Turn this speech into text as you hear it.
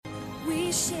We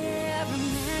share a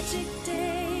magic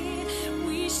day.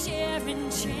 We share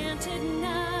enchanted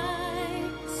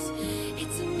nights.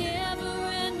 It's a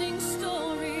never-ending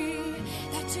story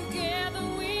that together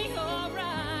we are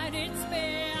right. It's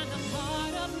been a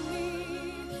part of me.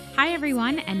 Hi,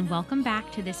 everyone, and welcome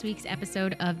back to this week's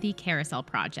episode of the Carousel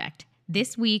Project.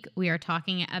 This week, we are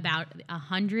talking about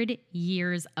 100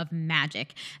 Years of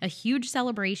Magic, a huge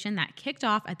celebration that kicked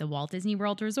off at the Walt Disney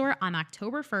World Resort on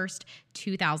October 1st,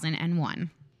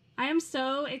 2001. I am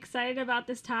so excited about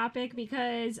this topic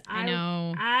because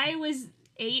I was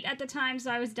 8 at the time, so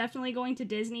I was definitely going to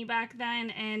Disney back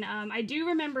then, and I do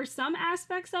remember some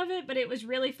aspects of it, but it was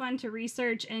really fun to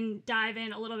research and dive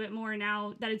in a little bit more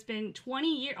now that it's been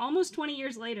almost 20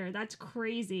 years later. That's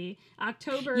crazy.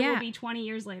 October will be 20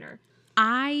 years later.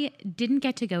 I didn't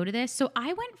get to go to this, so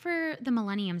I went for the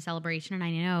Millennium Celebration, and I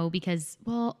know because,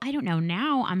 well, I don't know.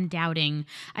 Now I'm doubting.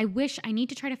 I need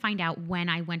to try to find out when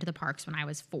I went to the parks when I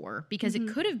was 4, because it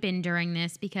could have been during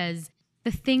this, because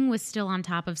the thing was still on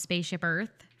top of Spaceship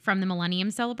Earth from the Millennium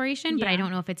Celebration, but I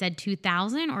don't know if it said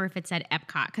 2000 or if it said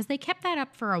Epcot, because they kept that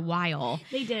up for a while.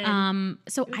 They did.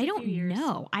 So I don't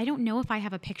know. I don't know if I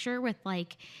have a picture with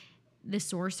like the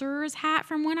sorcerer's hat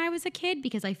from when I was a kid,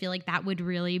 because I feel like that would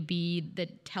really be the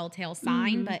telltale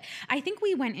sign. But I think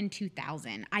we went in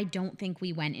 2000. I don't think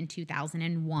we went in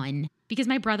 2001 because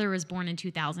my brother was born in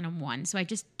 2001. So I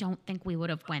just don't think we would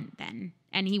have went then.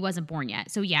 And he wasn't born yet.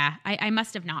 So yeah, I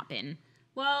must have not been.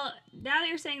 Well, now that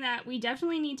you're saying that, we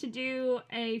definitely need to do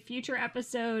a future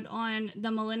episode on the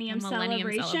Millennium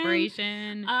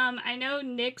Celebration. I know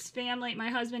Nick's family, my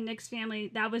husband Nick's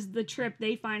family, that was the trip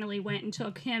they finally went and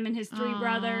took him and his 3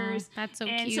 brothers. That's so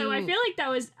cute. And so I feel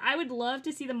like I would love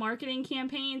to see the marketing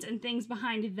campaigns and things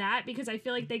behind that, because I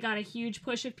feel like they got a huge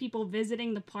push of people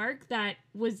visiting the park that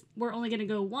we're only going to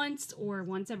go once or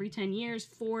once every 10 years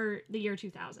for the year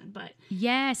 2000. But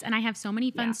yes, and I have so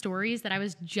many fun stories that I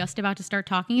was just about to start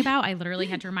talking about. I literally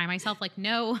had to remind myself, like,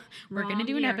 no, we're going to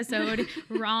do an episode.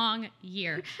 Wrong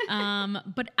year.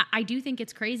 But I do think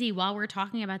it's crazy, while we're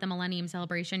talking about the Millennium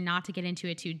Celebration, not to get into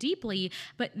it too deeply,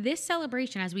 but this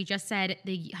celebration, as we just said,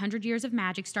 the 100 Years of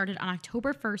Magic started on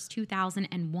October 1st,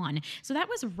 2001. So that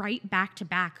was right back to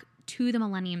back to the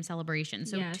Millennium Celebration.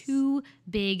 So 2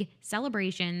 big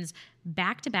celebrations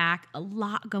back to back, a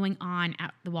lot going on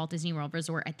at the Walt Disney World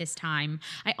Resort at this time.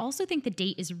 I also think the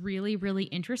date is really, really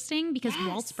interesting because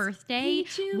Walt's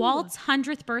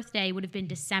 100th birthday would have been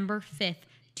December 5th,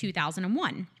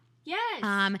 2001. Yes.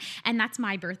 And that's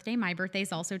my birthday. My birthday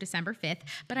is also December 5th.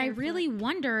 But I really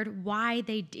wondered why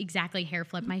they hair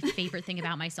flip, my favorite thing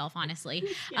about myself, honestly.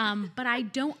 But I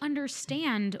don't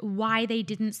understand why they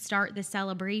didn't start the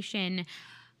celebration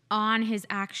on his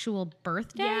actual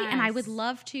birthday. And I would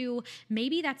love to,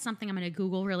 maybe that's something I'm going to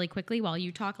Google really quickly while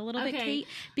you talk a little bit, Kate,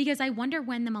 because I wonder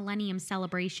when the Millennium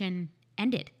Celebration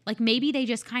ended. Like, maybe they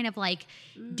just kind of like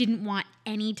didn't want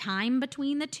any time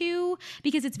between the two,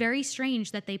 because it's very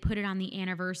strange that they put it on the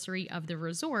anniversary of the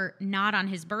resort, not on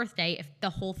his birthday, if the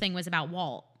whole thing was about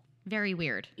Walt. Very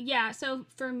weird. Yeah, so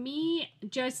for me,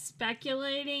 just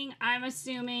speculating, I'm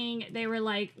assuming they were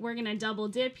like, we're going to double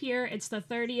dip here. It's the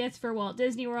 30th for Walt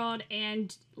Disney World,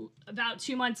 and about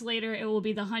 2 months later, it will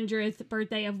be the 100th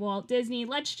birthday of Walt Disney.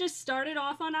 Let's just start it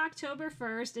off on October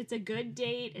 1st. It's a good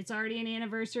date. It's already an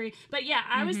anniversary. But yeah,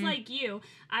 I was like you.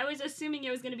 I was assuming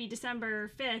it was going to be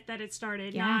December 5th that it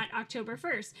started, not October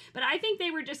 1st. But I think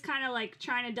they were just kind of like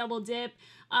trying to double dip.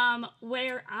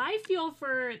 Where I feel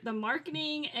for the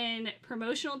marketing and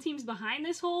promotional teams behind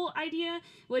this whole idea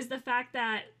was the fact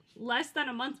that less than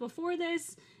a month before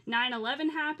this,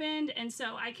 9/11 happened, and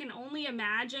so I can only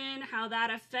imagine how that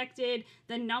affected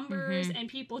the numbers and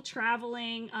people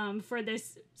traveling for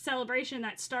this celebration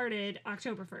that started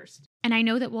October 1st. And I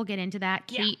know that we'll get into that.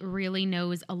 Kate really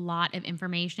knows a lot of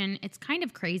information. It's kind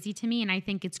of crazy to me, and I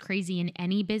think it's crazy in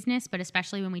any business, but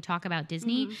especially when we talk about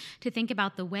Disney, to think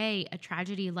about the way a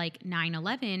tragedy like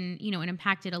 9/11, it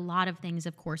impacted a lot of things,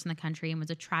 of course, in the country, and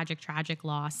was a tragic, tragic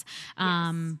loss.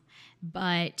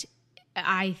 But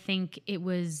I think it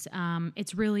was,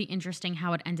 it's really interesting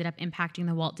how it ended up impacting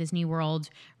the Walt Disney World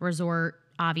Resort,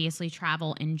 obviously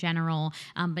travel in general,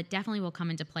 but definitely will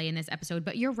come into play in this episode.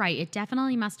 But you're right. It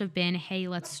definitely must have been, hey,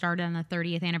 let's start on the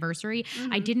 30th anniversary.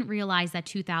 I didn't realize that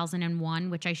 2001,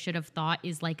 which I should have thought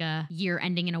is like a year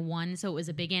ending in a 1, so it was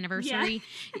a big anniversary.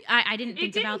 I didn't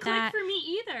think about that. It didn't click for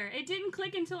me either. It didn't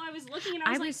click until I was looking, and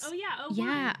I was like, oh yeah, 01.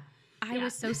 Yeah. I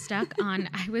was so stuck on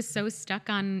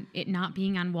it not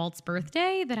being on Walt's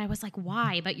birthday that I was like,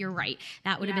 why? But you're right.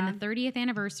 That would have been the 30th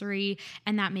anniversary,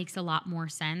 and that makes a lot more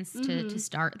sense to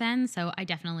start then. So I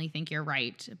definitely think you're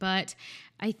right. But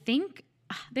I think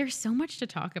There's so much to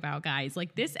talk about, guys.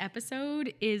 Like, this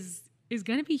episode is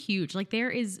going to be huge. Like, there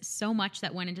is so much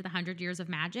that went into the 100 Years of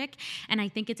Magic. And I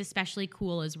think it's especially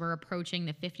cool as we're approaching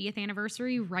the 50th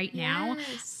anniversary right now.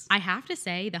 I have to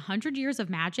say, the 100 Years of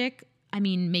Magic, I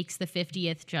mean, makes the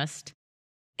 50th just...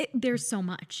 there's so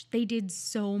much. They did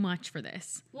so much for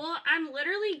this. Well, I'm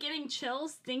literally getting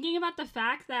chills thinking about the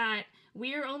fact that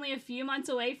we are only a few months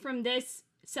away from this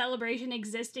celebration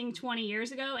existing 20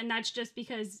 years ago, and that's just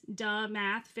because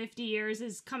math, 50 years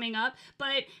is coming up.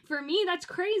 But for me, that's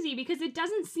crazy because it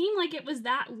doesn't seem like it was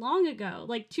that long ago.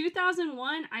 Like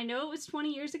 2001, I know it was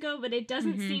 20 years ago, but it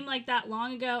doesn't seem like that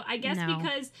long ago. I guess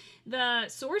because the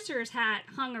Sorcerer's Hat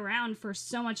hung around for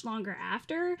so much longer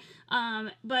after.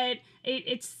 But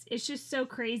it's just so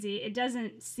crazy. It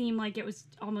doesn't seem like it was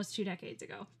almost 2 decades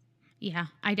ago. Yeah,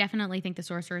 I definitely think the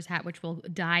Sorcerer's Hat, which we'll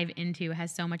dive into,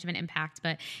 has so much of an impact.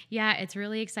 But yeah, it's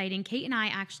really exciting. Kate and I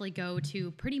actually go to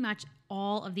pretty much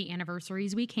all of the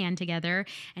anniversaries we can together,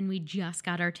 and we just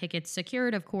got our tickets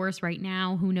secured. Of course, right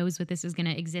now, who knows what this is going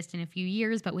to exist in a few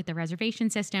years, but with the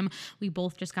reservation system, we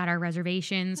both just got our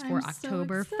reservations for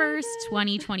October 1st,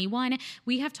 2021.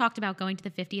 We have talked about going to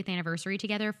the 50th anniversary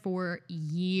together for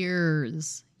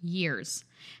years.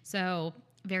 So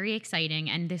very exciting,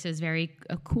 and this is very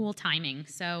cool timing.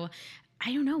 So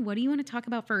I don't know. What do you want to talk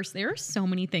about first? There are so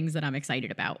many things that I'm excited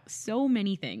about. So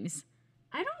many things.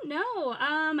 I don't know.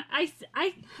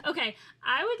 Okay.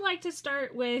 I would like to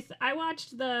start with, I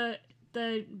watched the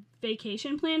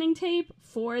vacation planning tape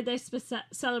for this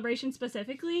celebration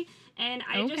specifically, and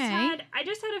I just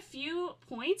had a few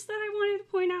points that I wanted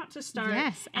to point out to start.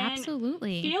 Yes, and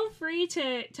absolutely. Feel free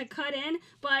to cut in,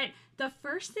 but the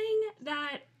first thing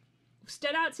that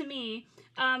stood out to me,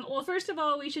 well, first of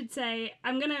all, we should say,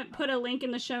 I'm going to put a link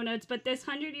in the show notes, but this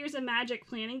 100 Years of Magic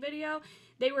planning video,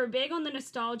 they were big on the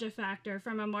nostalgia factor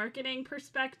from a marketing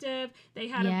perspective. They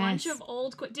had a bunch of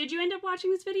old... Did you end up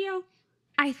watching this video?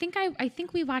 I think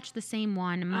we watched the same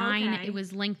one. Mine, it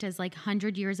was linked as like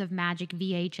 100 Years of Magic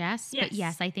VHS. Yes, but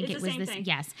yes, I think it was this. Thing.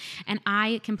 Yes. And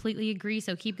I completely agree.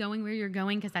 So keep going where you're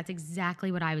going, because that's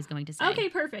exactly what I was going to say. Okay,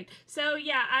 perfect. So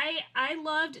yeah, I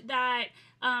loved that.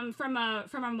 From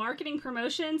a marketing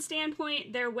promotion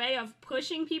standpoint, their way of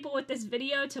pushing people with this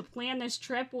video to plan this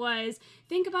trip was,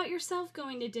 think about yourself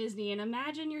going to Disney and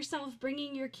imagine yourself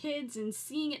bringing your kids and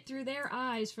seeing it through their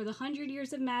eyes for the 100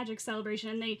 Years of Magic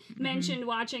celebration. And they mentioned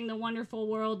watching The Wonderful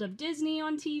World of Disney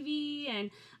on TV,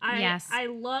 and I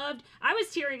was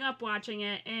tearing up watching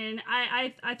it, and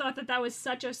I thought that was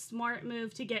such a smart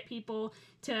move to get people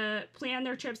to plan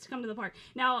their trips to come to the park.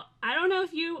 Now, I don't know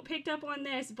if you picked up on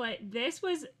this, but this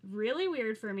was really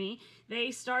weird for me. They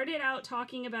started out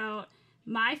talking about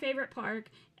my favorite park,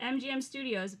 MGM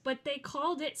Studios, but they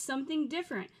called it something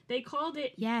different. They called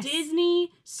it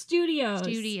Disney Studios.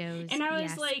 And I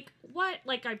was like, what?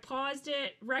 Like, I paused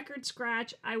it, record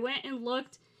scratch. I went and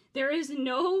looked. There is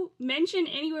no mention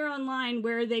anywhere online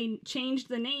where they changed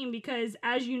the name because,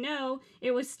 as you know,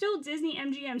 it was still Disney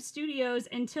MGM Studios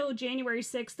until January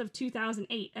 6th of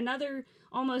 2008, another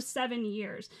almost 7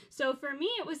 years. So for me,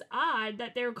 it was odd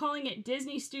that they were calling it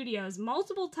Disney Studios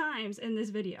multiple times in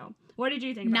this video. What did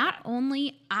you think about that? Not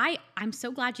only, I'm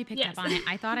so glad you picked up on it.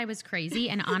 I thought I was crazy.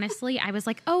 And honestly, I was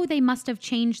like, oh, they must have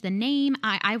changed the name.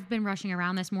 I've been rushing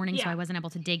around this morning, so I wasn't able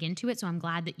to dig into it. So I'm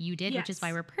glad that you did, which is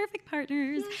why we're perfect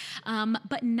partners.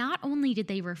 But not only did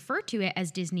they refer to it as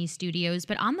Disney Studios,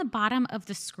 but on the bottom of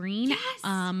the screen,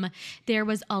 there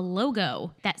was a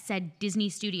logo that said Disney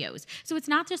Studios. So it's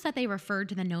not just that they referred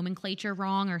to the nomenclature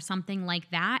wrong or something like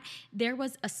that. There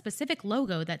was a specific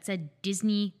logo that said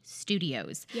Disney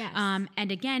Studios. Yes.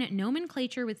 And again,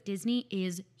 nomenclature with Disney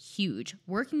is huge.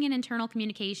 Working in internal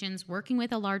communications, working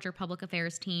with a larger public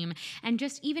affairs team, and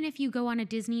just even if you go on a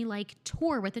Disney like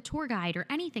tour with a tour guide or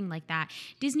anything like that,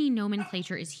 Disney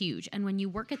nomenclature is huge. And when you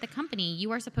work at the company,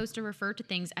 you are supposed to refer to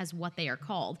things as what they are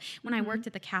called. When I worked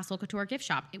at the Castle Couture gift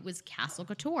shop, it was Castle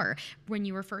Couture. When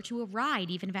you refer to a ride,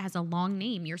 even if it has a long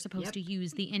name, you're supposed to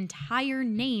use the entire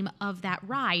name of that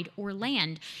ride or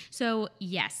land. So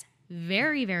yes,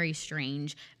 very, very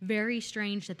strange. Very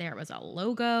strange that there was a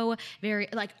logo. Very,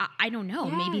 like, I don't know.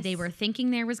 Yes. Maybe they were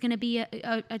thinking there was going to be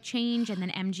a change, and then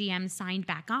MGM signed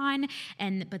back on,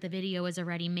 but the video was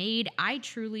already made. I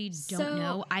truly don't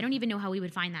know. I don't even know how we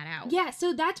would find that out. Yeah,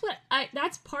 so that's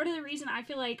part of the reason I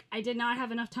feel like I did not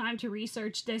have enough time to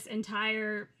research this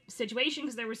entire situation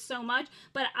because there was so much,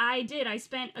 but I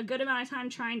spent a good amount of time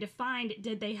trying to find,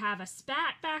 did they have a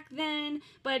spat back then?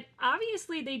 But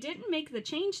obviously they didn't make the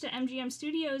change to MGM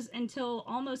Studios until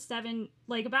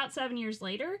about 7 years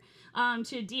later,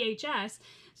 to DHS.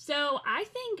 So I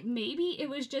think maybe it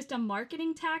was just a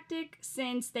marketing tactic,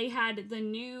 since they had the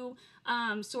new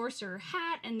sorcerer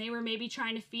hat, and they were maybe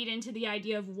trying to feed into the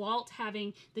idea of Walt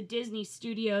having the Disney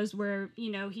Studios where,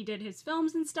 you know, he did his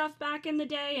films and stuff back in the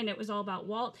day, and it was all about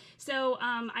Walt. So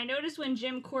I noticed when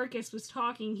Jim Korkis was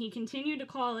talking, he continued to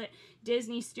call it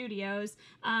Disney Studios.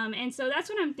 And so that's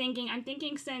what I'm thinking. I'm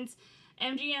thinking since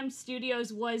MGM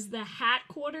Studios was the hat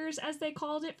quarters, as they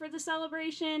called it, for the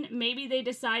celebration, maybe they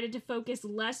decided to focus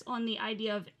less on the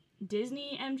idea of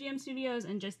Disney MGM Studios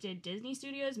and just did Disney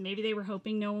Studios. Maybe they were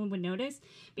hoping no one would notice,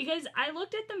 because I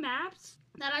looked at the maps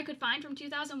that I could find from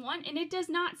 2001, and it does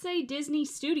not say Disney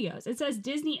Studios. It says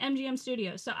Disney MGM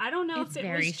Studios. So I don't know if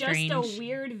it was just a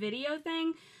weird video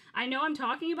thing. I know I'm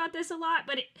talking about this a lot,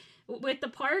 but with the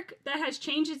park that has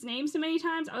changed its name so many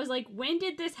times, I was like, when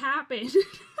did this happen?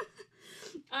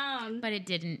 But it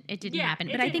didn't happen.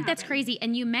 But I think that's crazy.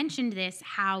 And you mentioned this,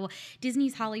 how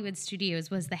Disney's Hollywood Studios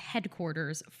was the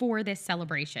headquarters for this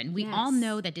celebration. We all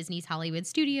know that Disney's Hollywood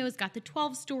Studios got the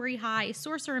 12-story high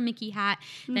Sorcerer Mickey hat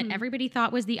that everybody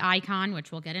thought was the icon,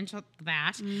 which we'll get into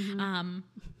that.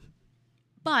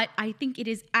 But I think it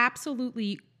is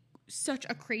absolutely such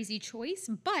a crazy choice,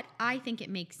 but I think it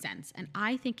makes sense. And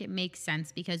I think it makes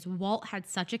sense because Walt had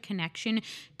such a connection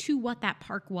to what that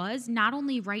park was, not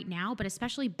only right now, but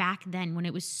especially back then when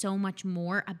it was so much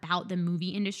more about the movie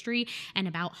industry and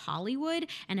about Hollywood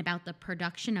and about the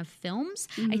production of films.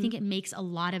 I think it makes a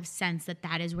lot of sense that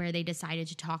that is where they decided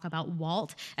to talk about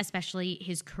Walt, especially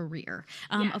his career.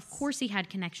 Of course, he had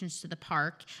connections to the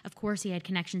park. Of course, he had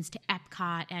connections to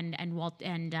Epcot and Walt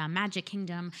and Magic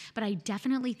Kingdom. But I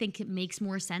definitely think it makes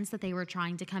more sense that they were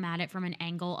trying to come at it from an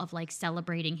angle of like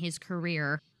celebrating his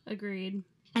career. Agreed.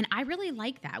 And I really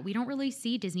like that. We don't really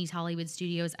see Disney's Hollywood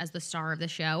Studios as the star of the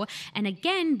show. And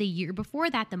again, the year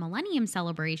before that, the Millennium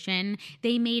Celebration,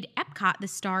 they made Epcot the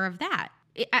star of that.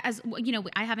 As you know,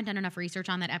 I haven't done enough research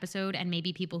on that episode, and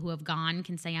maybe people who have gone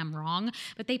can say I'm wrong,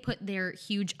 but they put their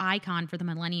huge icon for the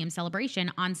Millennium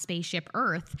Celebration on Spaceship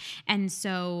Earth. And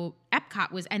so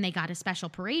Epcot was, and they got a special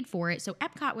parade for it. So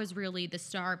Epcot was really the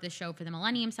star of the show for the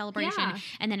Millennium Celebration. Yeah.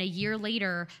 And then a year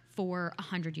later, for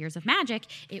 100 Years of Magic,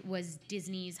 it was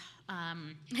Disney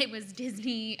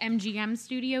MGM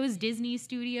Studios, Disney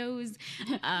Studios.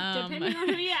 Depending on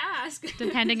who you ask.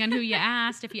 Depending on who you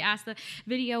asked, if you asked the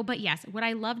video. But yes, what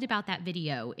I loved about that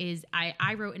video is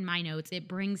I wrote in my notes, it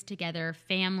brings together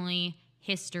family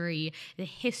history, the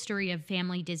history of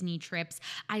family Disney trips.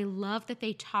 I love that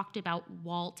they talked about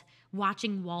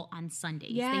watching Walt on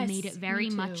Sundays. Yes, they made it very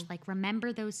much like,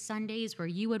 remember those Sundays where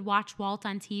you would watch Walt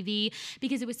on TV?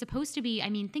 Because it was supposed to be, I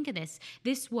mean, think of this.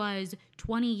 This was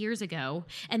 20 years ago,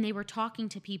 and they were talking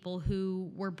to people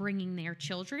who were bringing their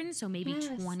children, so maybe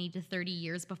 20 to 30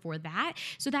 years before that.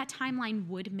 So that timeline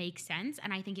would make sense,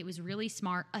 and I think it was really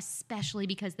smart, especially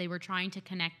because they were trying to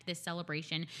connect this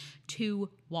celebration to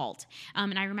Walt.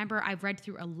 And I remember I've read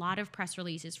through a lot of press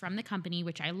releases from the company,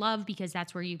 which I love because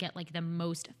that's where you get like the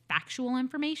most factual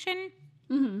information.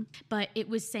 But it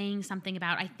was saying something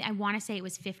about, I want to say it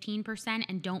was 15%,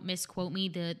 and don't misquote me,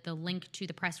 the link to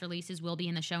the press releases will be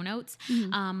in the show notes.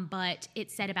 But it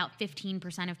said about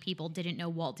 15% of people didn't know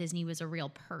Walt Disney was a real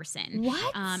person.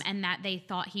 What? And that they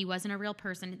thought he wasn't a real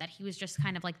person, that he was just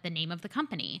kind of like the name of the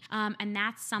company. And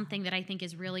that's something that I think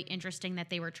is really interesting that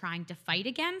they were trying to fight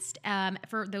against.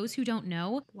 For those who don't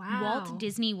know, Walt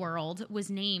Disney World was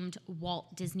named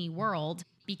Walt Disney World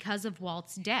because of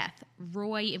Walt's death.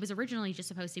 Roy, it was originally just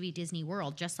supposed to be Disney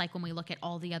World, just like when we look at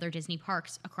all the other Disney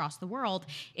parks across the world,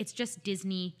 it's just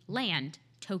Disneyland,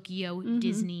 Tokyo,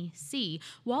 Disney Sea.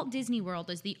 Walt Disney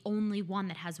World is the only one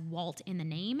that has Walt in the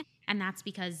name. And that's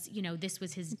because, you know, this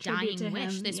was his dying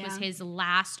wish. This was his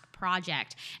last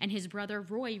project. And his brother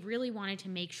Roy really wanted to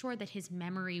make sure that his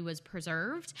memory was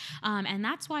preserved. And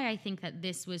that's why I think that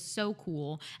this was so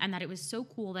cool, and that it was so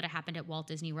cool that it happened at Walt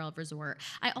Disney World Resort.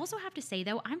 I also have to say,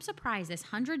 though, I'm surprised this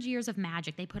 100 Years of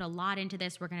Magic, they put a lot into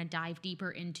this. We're going to dive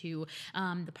deeper into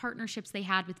the partnerships they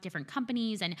had with different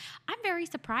companies. And I'm very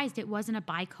surprised it wasn't a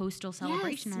bi-coastal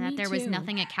celebration, and that there was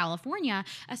nothing at California,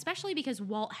 especially because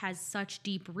Walt has such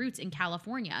deep roots in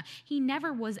California. He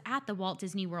never was at the Walt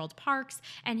Disney World parks,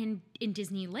 and in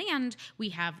Disneyland we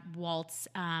have Walt's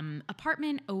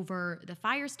apartment over the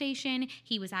fire station.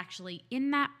 He was actually in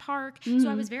that park. So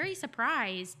I was very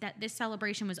surprised that this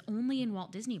celebration was only in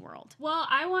Walt Disney World. Well,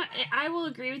 I will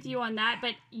agree with you on that,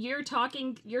 but you're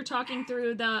talking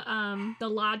through the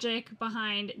logic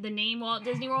behind the name Walt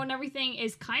Disney World and everything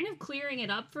is kind of clearing it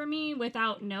up for me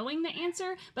without knowing the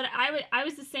answer. But I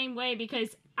was the same way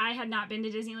because I had not been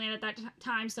to Disneyland at that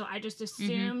time, so I just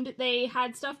assumed they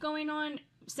had stuff going on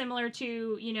similar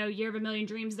to, you know, Year of a Million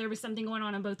Dreams. There was something going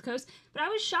on both coasts. But I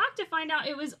was shocked to find out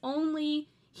it was only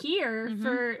here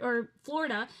or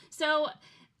Florida. So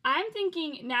I'm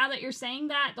thinking, now that you're saying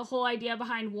that, the whole idea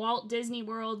behind Walt Disney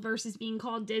World versus being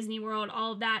called Disney World,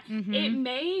 all of that, it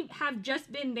may have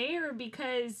just been there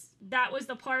because that was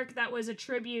the park that was a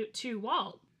tribute to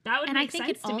Walt. That would make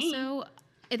sense to me.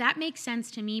 That makes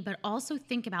sense to me, but also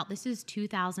think about, this is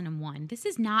 2001. This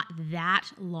is not that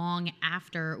long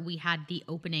after we had the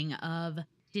opening of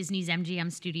Disney's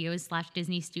MGM Studios /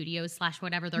 Disney Studios /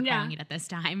 whatever they're calling it at this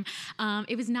time.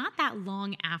 It was not that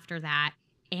long after that.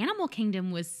 Animal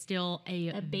Kingdom was still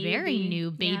a very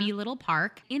new baby little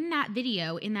park. In that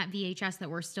video, in that VHS that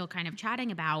we're still kind of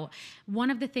chatting about, one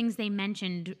of the things they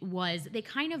mentioned was they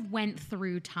kind of went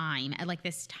through time at like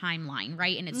this timeline,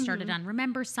 right? And it started on,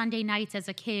 remember Sunday nights as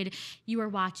a kid, you were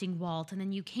watching Walt, and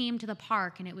then you came to the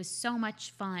park and it was so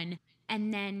much fun.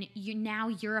 And then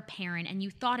you're a parent and you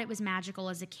thought it was magical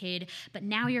as a kid, but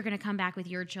now you're going to come back with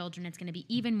your children. It's going to be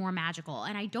even more magical.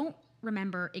 And I don't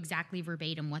remember exactly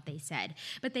verbatim what they said,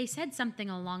 but they said something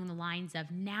along the lines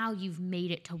of, now you've made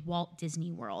it to Walt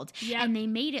Disney World. And they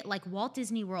made it like Walt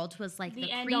Disney World was like the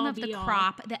cream of the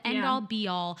crop, the end all be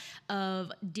all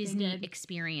of Disney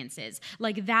experiences.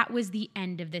 Like that was the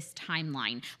end of this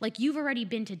timeline. Like you've already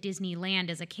been to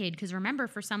Disneyland as a kid, because remember,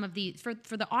 for some of the for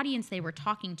the audience they were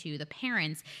talking to, the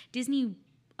parents, Disney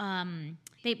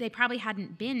they probably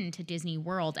hadn't been to Disney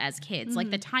World as kids. Like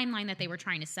the timeline that they were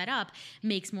trying to set up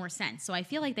makes more sense. So I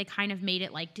feel like they kind of made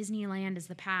it like Disneyland is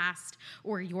the past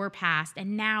or your past,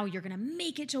 and now you're going to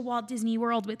make it to Walt Disney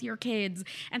World with your kids.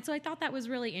 And so I thought that was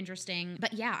really interesting.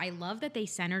 But yeah, I love that they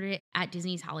centered it at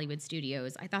Disney's Hollywood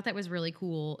Studios. I thought that was really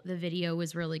cool. The video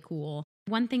was really cool.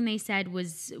 One thing they said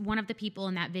was, one of the people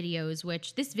in that videos,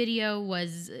 which this video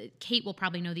was, Kate will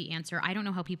probably know the answer. I don't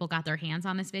know how people got their hands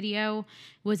on this video.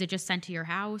 Was it just sent to your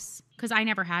house? Because I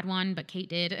never had one, but Kate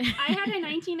did. I had a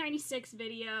 1996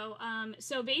 video.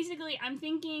 So basically, I'm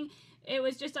thinking it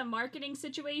was just a marketing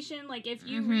situation. Like if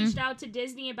you reached out to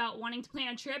Disney about wanting to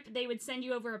plan a trip, they would send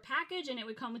you over a package and it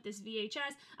would come with this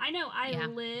VHS. I know I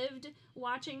lived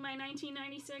watching my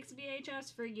 1996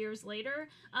 VHS for years later.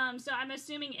 So I'm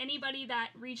assuming anybody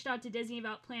that reached out to Disney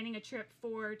about planning a trip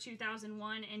for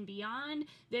 2001 and beyond,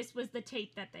 this was the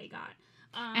tape that they got.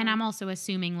 And I'm also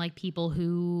assuming like people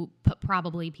who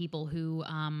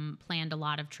planned a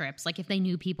lot of trips. Like if they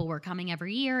knew people were coming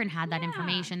every year and had that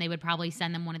information, they would probably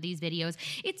send them one of these videos.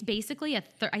 It's basically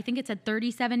I think it's a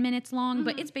 37 minutes long,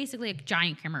 but it's basically a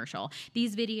giant commercial.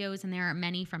 These videos, and there are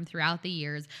many from throughout the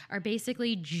years, are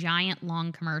basically giant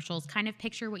long commercials. Kind of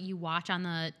picture what you watch on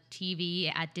the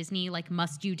TV at Disney, like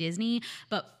Must Do Disney,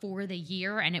 but for the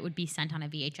year, and it would be sent on a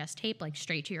VHS tape, like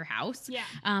straight to your house.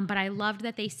 But I loved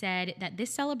that they said that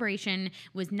this celebration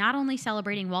was not only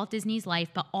celebrating Walt Disney's life,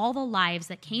 but all the lives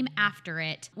that came after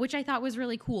it, which I thought was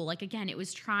really cool. Like, again, it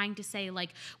was trying to say,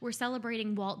 like, we're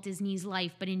celebrating Walt Disney's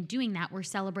life, but in doing that, we're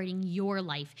celebrating your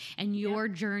life and your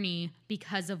journey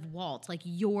because of Walt, like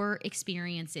your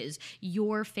experiences,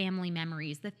 your family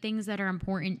memories, the things that are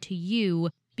important to you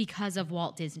because of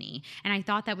Walt Disney. And I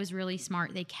thought that was really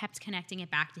smart. They kept connecting it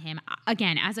back to him.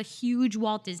 Again, as a huge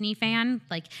Walt Disney fan,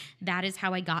 like that is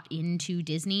how I got into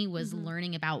Disney, was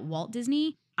learning about Walt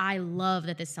Disney. I love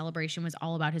that this celebration was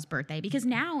all about his birthday, because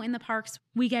now in the parks,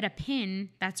 we get a pin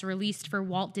that's released for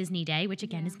Walt Disney Day, which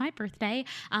again is my birthday.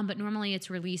 But normally it's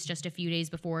released just a few days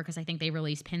before, because I think they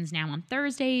release pins now on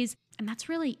Thursdays. And that's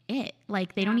really it.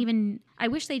 Like they don't even, I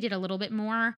wish they did a little bit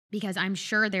more, because I'm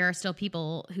sure there are still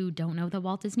people who don't know that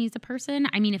Walt Disney is a person.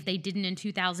 I mean, if they didn't in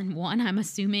 2001, I'm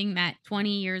assuming that 20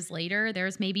 years later,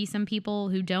 there's maybe some people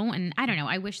who don't. And I don't know.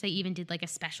 I wish they even did like a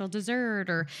special dessert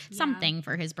or something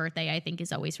for his birthday. I think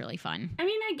is always really fun. I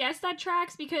mean, I guess that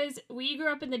tracks, because we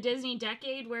grew up in the Disney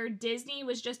decade where Disney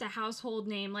was just a household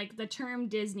name, like the term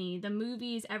Disney, the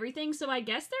movies, everything. So I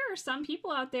guess there are some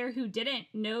people out there who didn't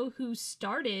know who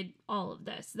started all of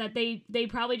this, that they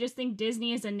probably just think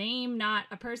Disney is a name, not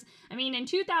a person. I mean, in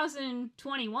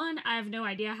 2021, I have no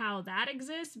idea how that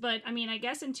exists, but I mean, I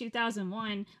guess in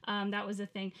 2001, that was a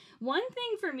thing. One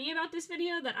thing for me about this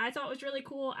video that I thought was really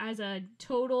cool as a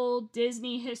total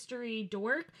Disney history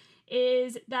dork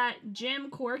is that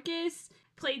Jim Korkis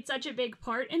played such a big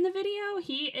part in the video.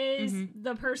 He is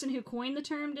the person who coined the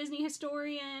term Disney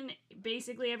historian,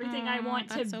 basically everything I want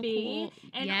to so be.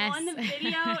 Cool. And on the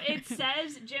video, it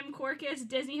says Jim Korkis,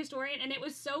 Disney historian, and it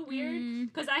was so weird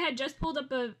because I had just pulled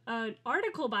up an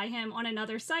article by him on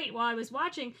another site while I was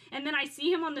watching, and then I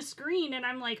see him on the screen, and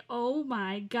I'm like, oh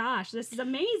my gosh, this is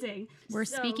amazing. We're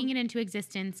speaking it into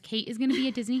existence. Kate is going to be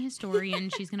a Disney historian.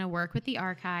 She's going to work with the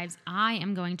archives. I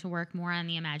am going to work more on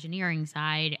the Imagineering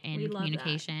side and communicating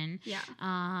reputation.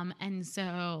 Yeah. And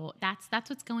so that's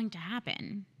what's going to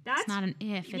happen. That's it's not an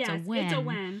if, it's yes, a when. It's a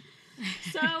when.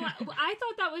 So I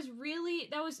thought that was really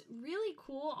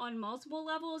cool on multiple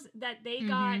levels that they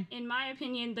got, in my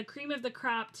opinion, the cream of the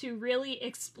crop to really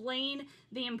explain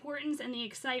the importance and the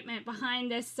excitement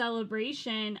behind this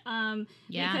celebration.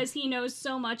 Because he knows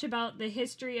so much about the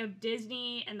history of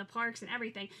Disney and the parks and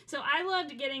everything. So I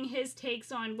loved getting his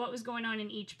takes on what was going on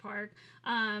in each park.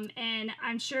 And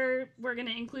I'm sure we're going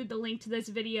to include the link to this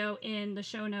video in the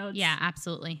show notes. Yeah,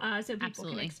 absolutely. So people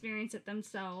can experience it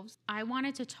themselves. I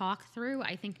wanted to talk through,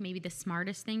 I think maybe the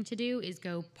smartest thing to do is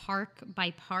go park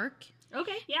by park.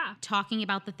 Okay, yeah. Talking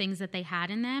about the things that they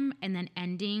had in them and then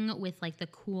ending with like the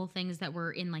cool things that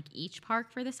were in like each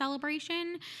park for the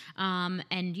celebration.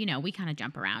 And, you know, we kind of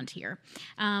jump around here.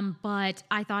 But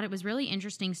I thought it was really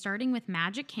interesting starting with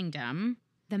Magic Kingdom.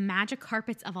 The Magic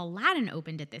Carpets of Aladdin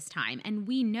opened at this time. And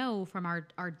we know from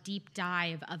our deep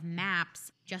dive of maps,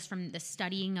 just from the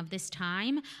studying of this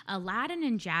time, Aladdin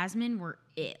and Jasmine were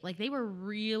it. Like, they were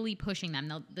really pushing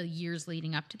them the years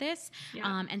leading up to this.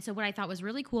 Yeah. And so what I thought was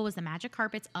really cool was the Magic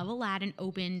Carpets of Aladdin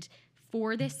opened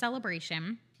for this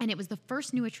celebration. And it was the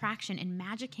first new attraction in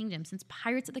Magic Kingdom since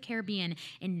Pirates of the Caribbean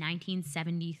in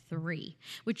 1973,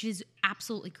 which is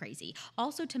absolutely crazy.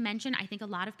 Also to mention, I think a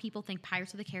lot of people think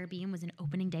Pirates of the Caribbean was an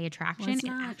opening day attraction. It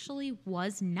actually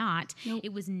was not. Nope.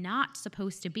 It was not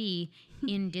supposed to be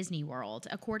in Disney World,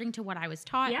 according to what I was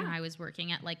taught when I was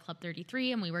working at like Club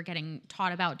 33 and we were getting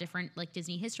taught about different like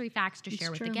Disney history facts to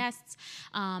share with the guests.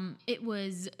 It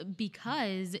was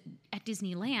because at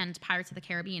Disneyland, Pirates of the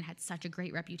Caribbean had such a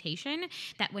great reputation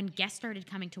that when guests started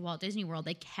coming to Walt Disney World,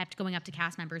 they kept going up to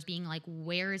cast members being like,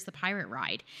 where is the pirate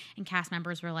ride? And cast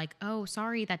members were like, oh,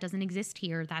 sorry, that doesn't exist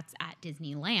here. That's at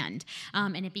Disneyland.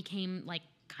 And it became like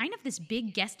kind of this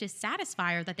big guest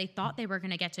dissatisfier that they thought they were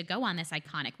going to get to go on this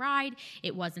iconic ride.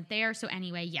 It wasn't there. So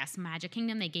anyway, yes, Magic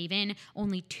Kingdom, they gave in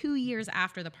only 2 years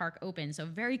after the park opened. So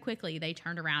very quickly they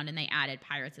turned around and they added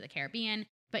Pirates of the Caribbean.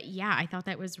 But yeah, I thought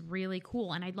that was really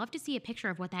cool. And I'd love to see a picture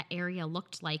of what that area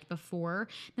looked like before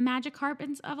the Magic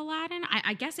Carpets of Aladdin.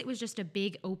 I guess it was just a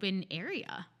big open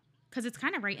area because it's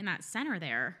kind of right in that center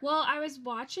there. Well, I was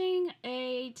watching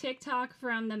a TikTok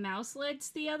from the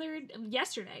Mouselets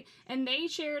yesterday, and they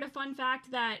shared a fun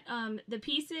fact that the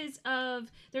pieces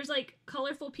there's like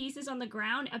colorful pieces on the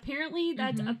ground. Apparently,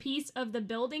 that's a piece of the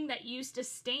building that used to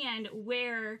stand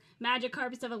where Magic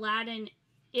Carpets of Aladdin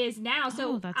is now.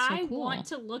 So that's so I cool. want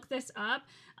to look this up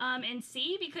and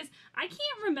see, because I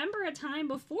can't remember a time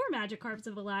before Magic Carpets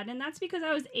of Aladdin. That's because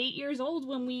I was 8 years old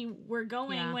when we were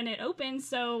going when it opened.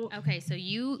 So okay, so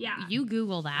you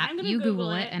Google that. I'm gonna you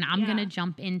Google it, and I'm gonna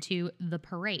jump into the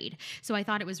parade. So I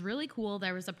thought it was really cool.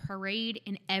 There was a parade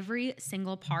in every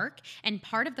single park, and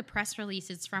part of the press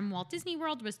releases from Walt Disney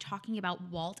World was talking about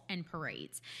Walt and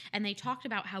parades. And they talked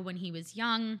about how when he was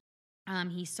young,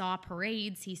 he saw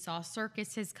parades, he saw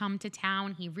circuses come to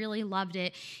town. He really loved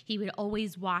it. He would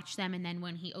always watch them. And then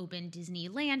when he opened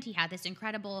Disneyland, he had this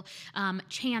incredible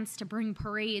chance to bring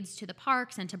parades to the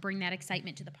parks and to bring that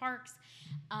excitement to the parks.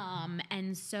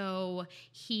 And so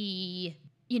he...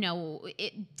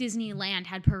 Disneyland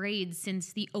had parades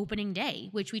since the opening day,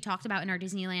 which we talked about in our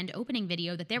Disneyland opening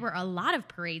video, that there were a lot of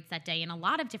parades that day and a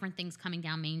lot of different things coming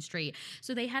down Main Street.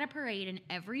 So they had a parade in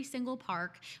every single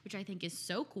park, which I think is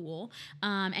so cool.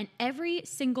 And every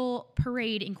single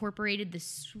parade incorporated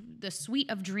the Suite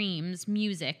of Dreams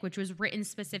music, which was written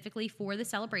specifically for the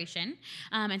celebration.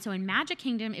 And so in Magic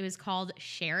Kingdom, it was called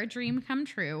Share a Dream Come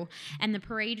True. And the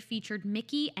parade featured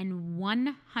Mickey and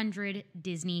 100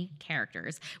 Disney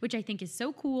characters, which I think is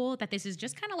so cool that this is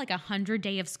just kind of like 100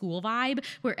 Day of School vibe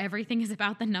where everything is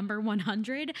about the number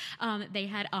 100. They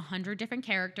had 100 different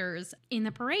characters in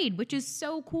the parade, which is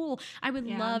so cool. I would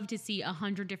love to see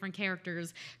 100 different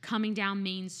characters coming down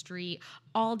Main Street,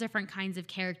 all different kinds of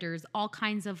characters, all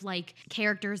kinds of like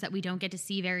characters that we don't get to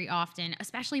see very often,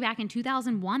 especially back in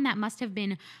 2001. That must have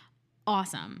been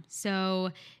awesome. So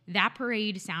that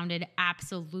parade sounded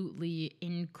absolutely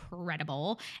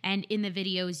incredible. And in the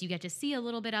videos, you get to see a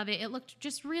little bit of it. It looked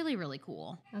just really, really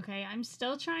cool. Okay, I'm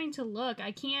still trying to look.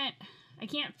 I can't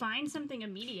find something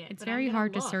immediate. It's very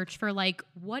hard to search for, like,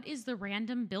 what is the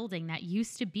random building that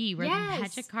used to be where the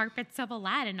Magic Carpets of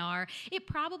Aladdin are. It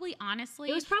probably,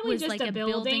 honestly, it was probably just like a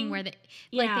building where they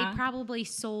probably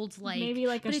sold like maybe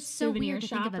like but a it's so souvenir weird to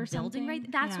shop think of a or building, something.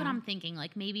 right? That's what I'm thinking.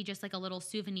 Like maybe just like a little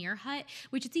souvenir hut,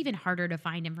 which it's even harder to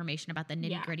find information about the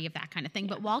nitty gritty of that kind of thing.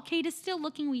 But while Kate is still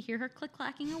looking, we hear her click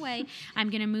clacking away. I'm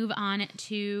gonna move on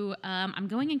to I'm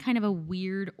going in kind of a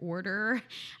weird order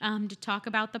to talk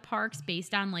about the parks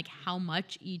based on like how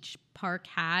much each park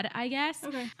had, I guess.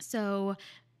 Okay. So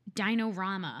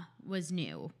Dino-Rama was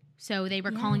new. So they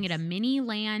were calling it a mini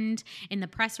land. In the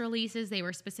press releases, they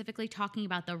were specifically talking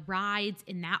about the rides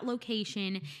in that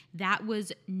location. That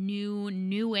was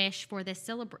newish for this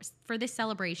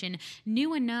celebration.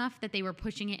 New enough that they were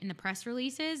pushing it in the press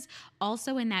releases.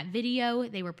 Also in that video,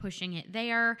 they were pushing it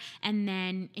there. And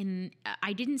then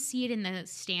I didn't see it in the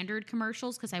standard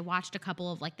commercials because I watched a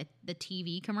couple of like the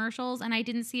TV commercials, and I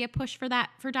didn't see a push for that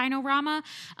for Dino-Rama.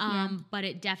 But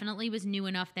it definitely was new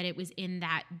enough that it was in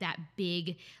that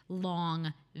big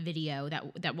long video that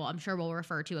I'm sure we'll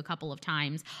refer to a couple of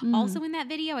times. Also in that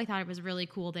video, I thought it was really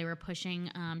cool. They were pushing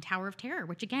Tower of Terror,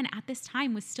 which again at this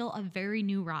time was still a very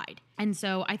new ride. And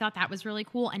so I thought that was really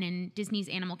cool. And in Disney's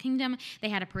Animal Kingdom, they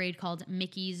had a parade called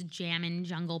Mickey's Jammin'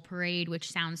 Jungle Parade,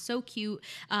 which sounds so cute.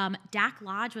 Dak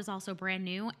Lodge was also brand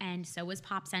new, and so was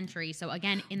Pop Century. So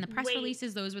again, in the press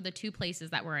releases, those were the two places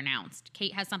that were announced.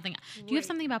 Kate has something. Do you have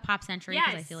something about Pop Century?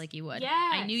 Because I feel like you would. Yes.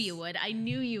 I knew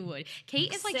you would.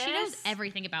 Kate is like, she knows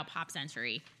everything about Pop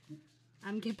Century.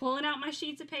 I'm pulling out my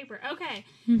sheets of paper. Okay,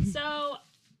 so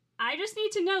I just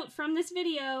need to note from this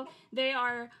video, they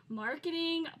are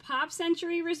marketing Pop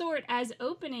Century Resort as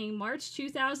opening March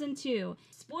 2002.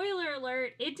 Spoiler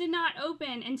alert, it did not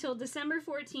open until December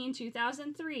 14,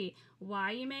 2003.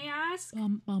 Why, you may ask?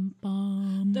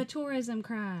 The tourism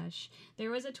crash.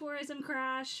 There was a tourism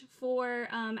crash for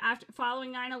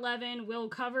following 9/11. We'll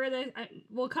cover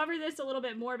this a little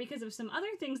bit more because of some other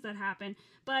things that happened.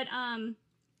 But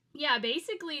yeah,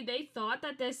 basically they thought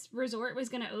that this resort was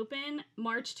going to open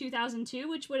March 2002,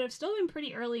 which would have still been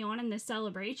pretty early on in this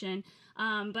celebration.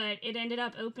 But it ended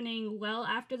up opening well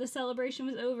after the celebration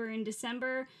was over in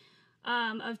December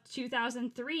of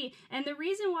 2003. And the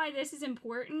reason why this is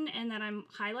important and that I'm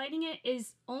highlighting it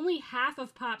is only half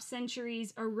of Pop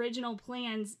Century's original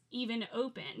plans even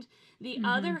opened. The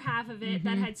other half of it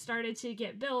that had started to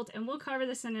get built, and we'll cover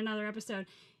this in another episode,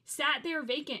 sat there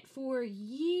vacant for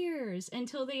years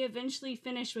until they eventually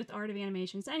finished with Art of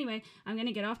Animation. So anyway, I'm going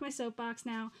to get off my soapbox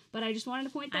now, but I just wanted to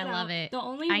point that out. I love it.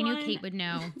 I knew Kate would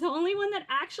know. The only one that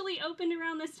actually opened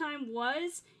around this time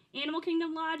was Animal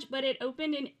Kingdom Lodge, but it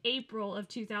opened in April of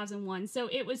 2001. So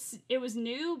it was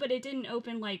new, but it didn't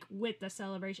open like with the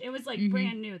celebration. It was like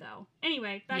brand new though.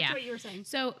 Anyway, back to what you were saying.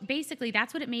 So basically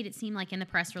that's what it made it seem like in the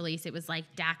press release. It was like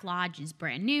Dak Lodge is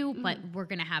brand new, but we're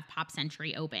going to have Pop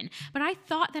Century open. But I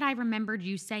thought that I remembered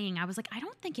you saying, I was like, I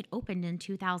don't think it opened in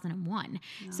 2001.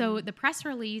 No. So the press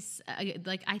release,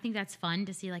 like I think that's fun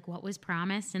to see like what was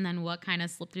promised and then what kind of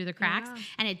slipped through the cracks. Yeah.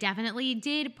 And it definitely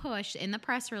did push in the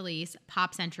press release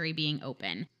Pop Century being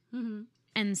open.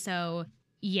 And so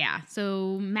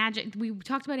so Magic, we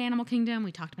talked about Animal Kingdom,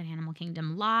 we talked about Animal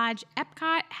Kingdom Lodge.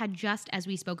 Epcot had just, as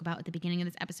we spoke about at the beginning of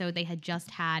this episode, they had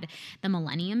just had the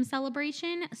Millennium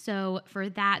Celebration. So for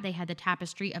that, they had the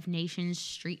Tapestry of Nations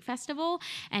Street Festival.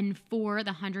 And for the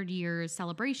 100 years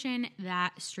celebration,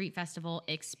 that street festival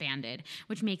expanded,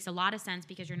 which makes a lot of sense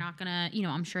because you're not gonna,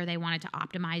 I'm sure they wanted to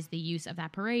optimize the use of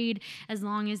that parade as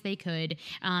long as they could.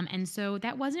 And so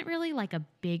that wasn't really like a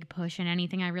big push in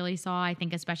anything I really saw, I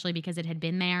think, especially because it had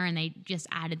been there and they just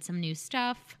added some new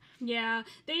stuff. Yeah,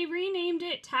 they renamed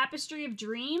it Tapestry of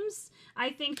Dreams, I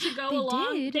think, to go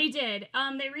along. They did.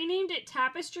 They renamed it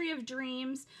Tapestry of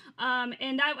Dreams,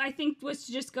 and that, I think, was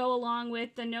to just go along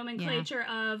with the nomenclature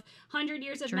of 100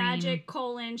 Years of Magic,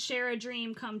 share a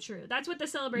dream come true. That's what the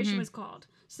celebration was called.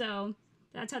 So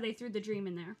that's how they threw the dream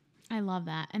in there. I love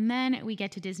that. And then we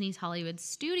get to Disney's Hollywood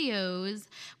Studios,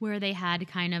 where they had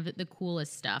kind of the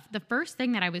coolest stuff. The first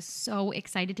thing that I was so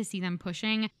excited to see them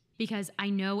pushing, because I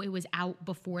know it was out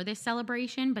before this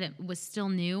celebration, but it was still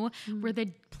new, were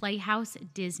the Playhouse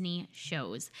Disney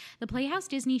shows. The Playhouse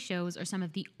Disney shows are some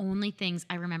of the only things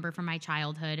I remember from my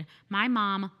childhood. My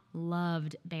mom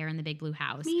loved Bear in the Big Blue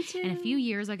House. Me too. And a few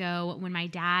years ago, when my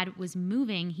dad was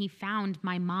moving, he found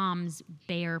my mom's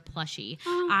bear plushie.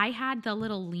 I had the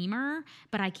little lemur,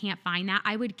 but I can't find that.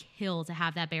 I would kill to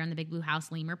have that Bear in the Big Blue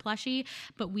House lemur plushie,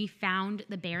 but we found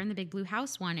the Bear in the Big Blue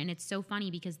House one, and it's so funny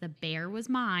because the bear was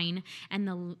mine, and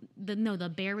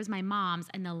the bear was my mom's,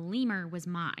 and the lemur was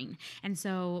mine. And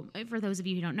so, for those of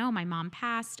you who don't know, my mom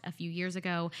passed a few years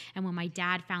ago, and when my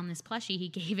dad found this plushie, he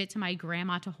gave it to my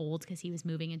grandma to hold because he was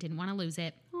moving and didn't want to lose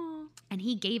it. And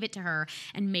he gave it to her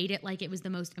and made it like it was the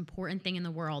most important thing in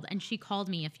the world. And she called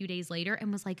me a few days later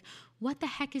and was like, what the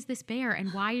heck is this bear?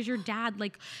 And why is your dad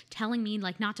like telling me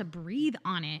like not to breathe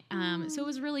on it? So it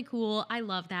was really cool. I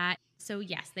love that. So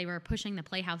yes, they were pushing the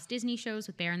Playhouse Disney shows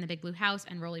with Bear in the Big Blue House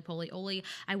and Roly Poly Oly.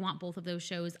 I want both of those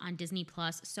shows on Disney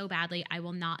Plus so badly. I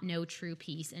will not know True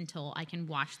Peace until I can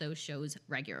watch those shows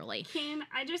regularly. Can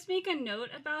I just make a note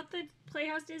about the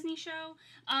Playhouse Disney show?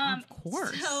 Of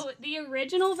course. So the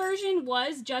original version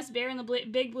was just Bear in the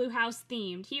Big Blue House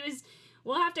themed.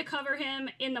 We'll have to cover him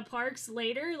in the parks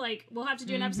later. Like, we'll have to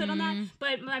do an episode on that.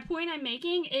 But my point I'm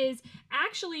making is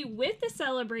actually with the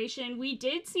celebration, we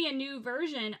did see a new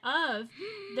version of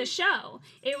the show.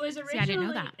 It was originally, I didn't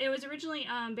know that. It was originally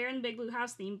Bear in the Big Blue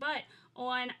House theme. But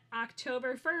on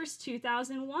October 1st,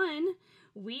 2001,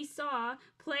 we saw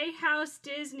Playhouse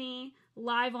Disney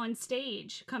live on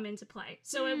stage come into play.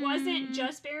 So it wasn't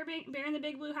just Bear in the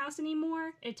Big Blue House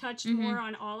anymore. It touched more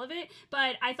on all of it.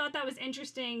 But I thought that was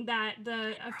interesting that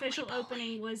the official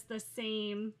opening was the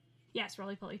same. Yes,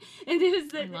 Roly Poly. And it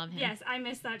was I love him. Yes, I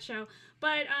missed that show.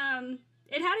 But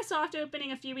it had a soft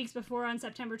opening a few weeks before on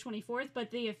September 24th,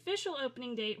 but the official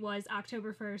opening date was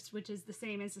October 1st, which is the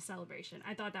same as the celebration.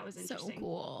 I thought that was interesting. So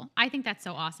cool. I think that's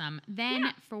so awesome.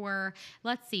 Then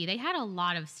let's see, they had a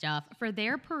lot of stuff for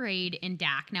their parade in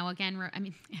DAC. Now, again,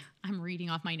 I'm reading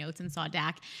off my notes and saw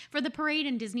DAC. For the parade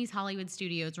in Disney's Hollywood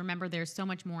Studios, remember there's so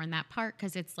much more in that park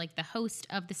because it's like the host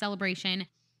of the celebration.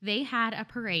 They had a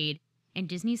parade in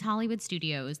Disney's Hollywood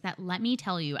Studios that, let me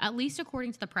tell you, at least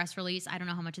according to the press release, I don't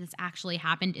know how much of this actually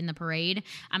happened in the parade.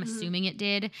 I'm assuming it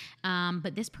did.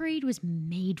 But this parade was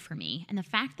made for me. And the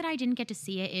fact that I didn't get to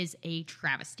see it is a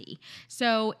travesty.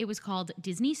 So it was called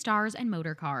Disney Stars and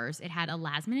Motor Cars. It had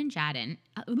Aladdin and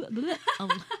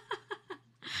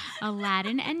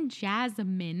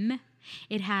Jasmine.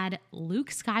 It had Luke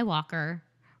Skywalker,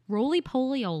 Roly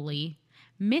Poly Oly,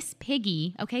 Miss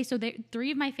Piggy. Okay, so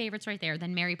three of my favorites right there.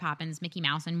 Then Mary Poppins, Mickey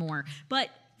Mouse, and more. But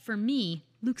for me,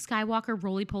 Luke Skywalker,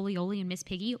 Roly Poly Oly, and Miss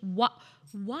Piggy. What?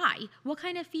 Why? What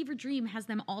kind of fever dream has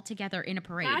them all together in a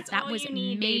parade? That was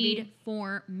made baby.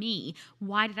 For me.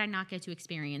 Why did I not get to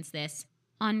experience this?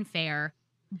 Unfair,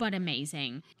 but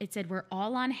amazing. It said we're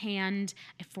all on hand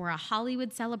for a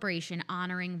Hollywood celebration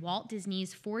honoring Walt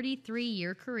Disney's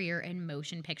 43-year career in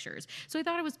motion pictures. So I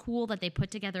thought it was cool that they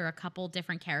put together a couple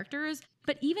different characters.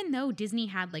 But even though Disney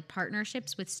had like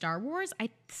partnerships with Star Wars,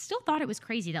 I still thought it was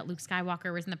crazy that Luke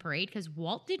Skywalker was in the parade because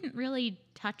Walt didn't really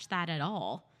touch that at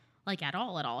all. Like at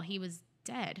all. He was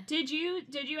dead. Did you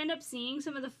end up seeing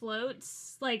some of the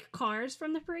floats, like cars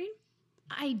from the parade?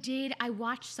 I did. I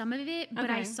watched some of it, but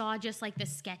I saw just like the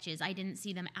sketches. I didn't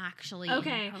see them actually in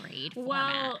parade format.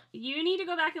 Well, you need to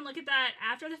go back and look at that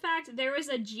after the fact. There was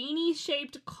a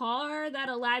genie-shaped car that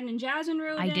Aladdin and Jasmine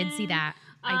rode in. I did see that.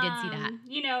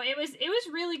 You know, it was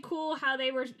really cool how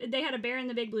they had a Bear in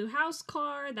the Big Blue House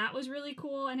car. That was really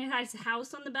cool, and it has a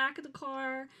house on the back of the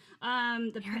car.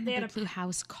 They had a Blue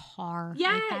House car.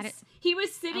 Yes, like he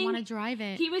was sitting. I want to drive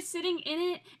it. He was sitting in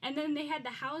it, and then they had the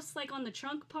house like on the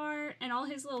trunk part, and all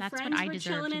his little friends were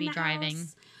chilling in the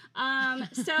house.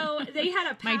 So they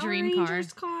had a Power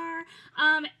Rangers car.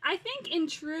 I think in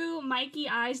true Mikey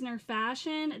Eisner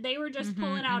fashion, they were just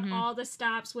pulling out all the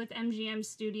stops with MGM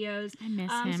Studios. I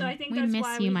miss him. So I think we that's miss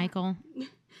why you, Michael.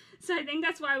 So I think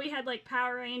that's why we had like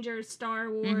Power Rangers, Star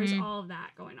Wars, all of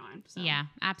that going on. So. Yeah,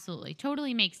 absolutely.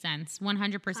 Totally makes sense.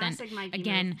 100%. Classic Mikey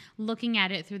Again, looking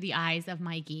at it through the eyes of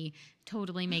Mikey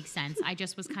totally makes sense. I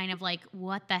just was kind of like,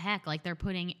 what the heck? Like they're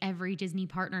putting every Disney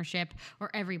partnership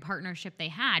or every partnership they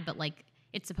had, but like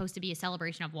it's supposed to be a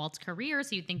celebration of Walt's career,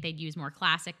 so you'd think they'd use more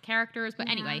classic characters. But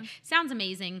anyway, sounds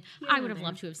amazing. I would have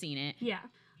loved to have seen it. Yeah.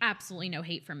 Absolutely no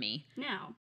hate from me.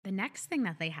 No. The next thing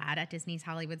that they had at Disney's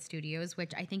Hollywood Studios,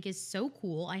 which I think is so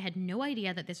cool, I had no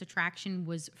idea that this attraction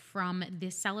was from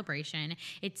this celebration.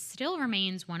 It still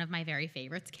remains one of my very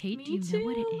favorites. Kate, do you know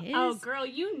what it is? Oh, girl,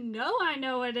 you know I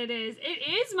know what it is. It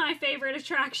is my favorite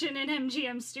attraction in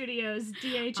MGM Studios,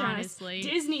 DHS. Honestly.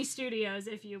 Disney Studios,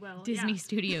 if you will. Disney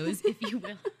Studios, if you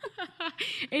will.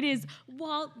 It is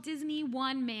Walt Disney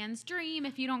One Man's Dream.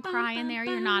 If you don't cry in there,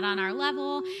 you're not on our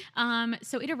level.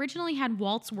 So it originally had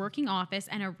Walt's working office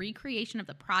and a recreation of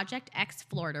the Project X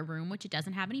Florida room, which it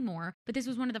doesn't have anymore. But this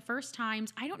was one of the first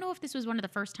times, I don't know if this was one of the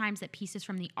first times that pieces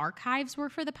from the archives were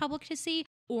for the public to see,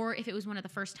 or if it was one of the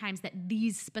first times that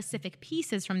these specific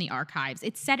pieces from the archives.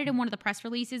 It said it in one of the press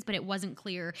releases, but it wasn't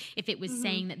clear if it was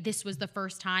saying that this was the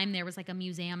first time there was like a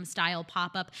museum-style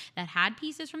pop-up that had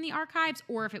pieces from the archives,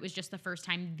 or if it was just the first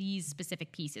time these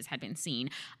specific pieces had been seen.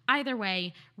 Either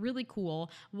way, really cool.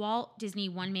 Walt Disney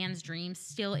One Man's Dream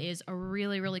still is a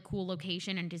really, really cool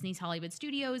location in Disney's Hollywood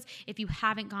Studios. If you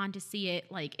haven't gone to see it,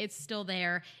 like it's still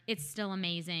there. It's still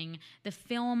amazing. The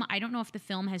film, I don't know if the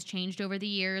film has changed over the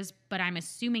years, but I'm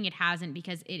assuming it hasn't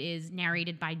because it is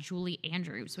narrated by Julie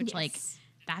Andrews, which like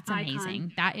That's Icon.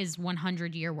 amazing. That is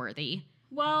 100-year worthy.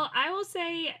 Well, I will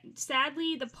say,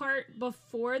 sadly, the part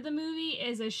before the movie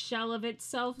is a shell of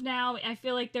itself now. I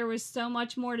feel like there was so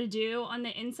much more to do on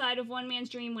the inside of One Man's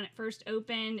Dream when it first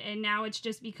opened, and now it's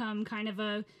just become kind of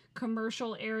a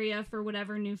commercial area for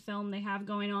whatever new film they have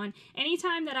going on.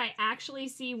 Anytime that I actually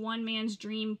see One Man's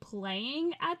Dream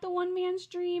playing at the One Man's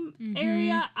Dream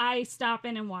area, I stop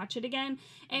in and watch it again.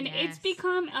 And it's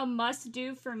become a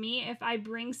must-do for me if I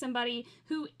bring somebody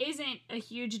who isn't a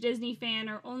huge Disney fan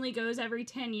or only goes every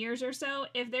 10 years or so.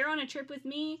 If they're on a trip with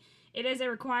me, it is a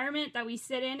requirement that we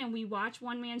sit in and we watch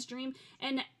One Man's Dream.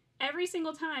 And every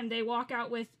single time they walk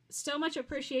out with so much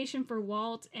appreciation for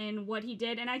Walt and what he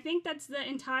did. And I think that's the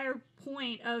entire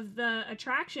point of the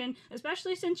attraction,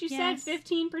 especially since you said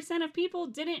 15% of people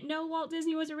didn't know Walt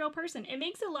Disney was a real person. It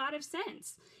makes a lot of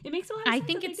sense. It makes a lot of sense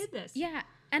that they did this. Yeah.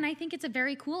 And I think it's a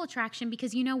very cool attraction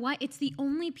because you know what? It's the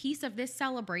only piece of this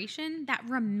celebration that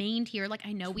remained here. Like,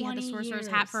 I know we had the Sorcerer's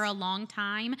Hat for a long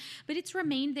time, but it's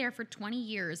remained there for 20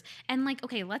 years. And like,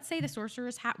 okay, let's say the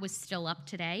Sorcerer's Hat was still up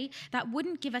today. That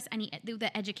wouldn't give us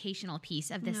the educational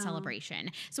piece of this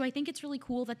celebration. So I think it's really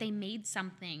cool that they made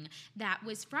something that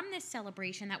was from this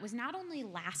celebration that was not only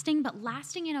lasting, but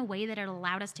lasting in a way that it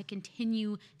allowed us to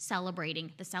continue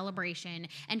celebrating the celebration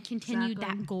and continue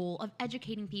that goal of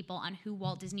educating people on who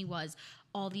Walt Disney was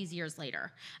all these years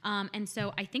later. And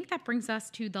so I think that brings us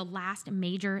to the last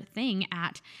major thing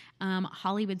at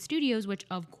Hollywood Studios, which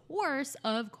of course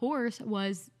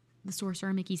was the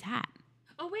Sorcerer Mickey's hat.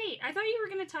 Oh, wait. I thought you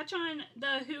were going to touch on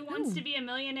the Who Wants to Be a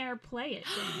Millionaire Play It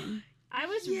thing. I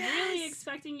was really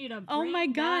expecting you to bring my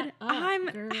God. that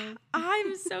up,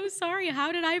 I'm so sorry.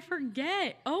 How did I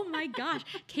forget? Oh my gosh.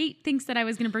 Kate thinks that I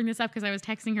was going to bring this up because I was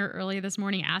texting her earlier this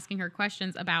morning asking her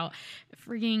questions about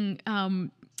freaking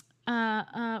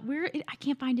where I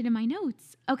can't find it in my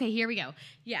notes. Okay, here we go.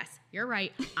 Yes, you're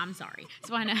right. I'm sorry.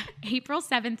 So on April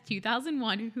 7th,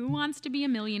 2001, Who Wants to Be a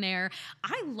Millionaire?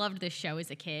 I loved this show as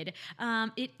a kid.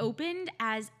 It opened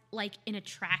as like an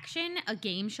attraction, a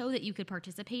game show that you could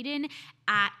participate in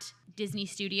at Disney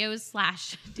Studios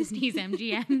 / Disney's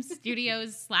MGM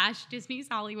Studios / Disney's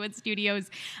Hollywood Studios.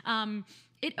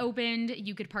 It opened,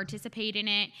 you could participate in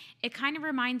it. It kind of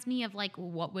reminds me of like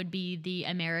what would be the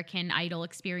American Idol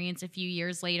experience a few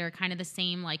years later, kind of the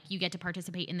same, like you get to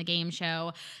participate in the game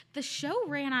show. The show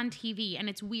ran on TV, and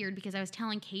it's weird because I was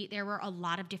telling Kate there were a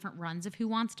lot of different runs of Who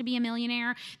Wants to Be a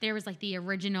Millionaire. There was like the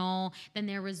original, then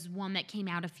there was one that came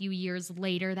out a few years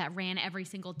later that ran every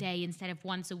single day instead of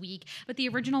once a week. But the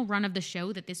original run of the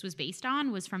show that this was based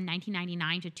on was from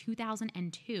 1999 to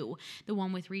 2002, the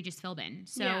one with Regis Philbin.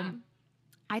 So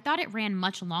I thought it ran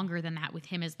much longer than that with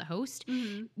him as the host,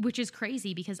 which is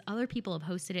crazy because other people have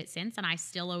hosted it since, and I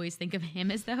still always think of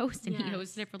him as the host, and he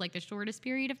hosted it for like the shortest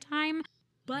period of time.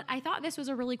 But I thought this was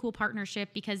a really cool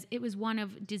partnership because it was one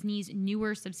of Disney's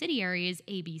newer subsidiaries,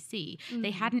 ABC.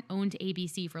 They hadn't owned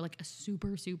ABC for like a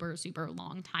super, super, super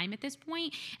long time at this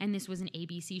point, and this was an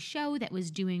ABC show that was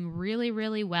doing really,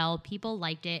 really well. People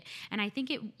liked it, and I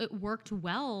think it worked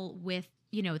well with,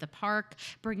 you know, the park,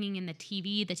 bringing in the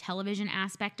TV, the television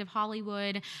aspect of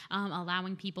Hollywood,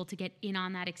 allowing people to get in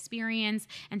on that experience.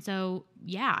 And so,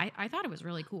 yeah, I thought it was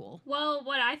really cool. Well,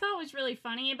 what I thought was really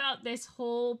funny about this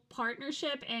whole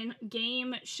partnership and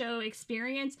game show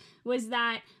experience was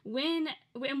that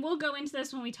and we'll go into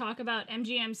this when we talk about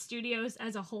MGM Studios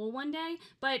as a whole one day,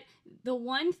 but the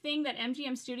one thing that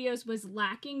MGM Studios was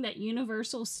lacking that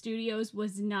Universal Studios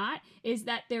was not is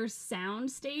that their sound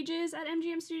stages at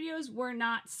MGM Studios were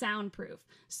not soundproof.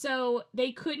 So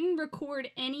they couldn't record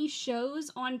any shows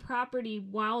on property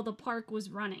while the park was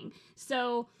running.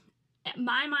 So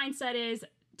my mindset is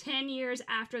 10 years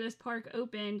after this park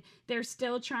opened, they're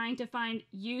still trying to find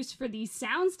use for these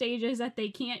sound stages that they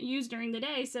can't use during the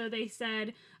day. So they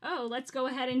said, oh, let's go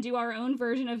ahead and do our own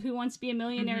version of Who Wants to Be a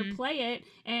Millionaire, play it,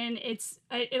 and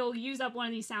it'll use up one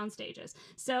of these sound stages.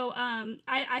 So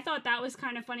I thought that was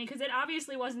kind of funny because it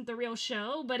obviously wasn't the real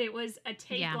show, but it was a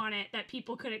take on it that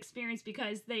people could experience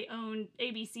because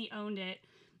ABC owned it,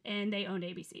 and they owned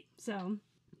ABC. So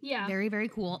yeah. Very, very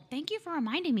cool. Thank you for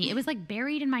reminding me. It was like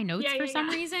buried in my notes for some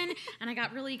reason, and I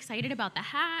got really excited about the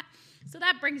hat. So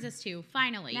that brings us to,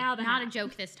 finally, not a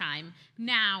joke this time,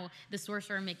 now the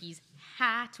Sorcerer Mickey's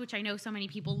hat, which I know so many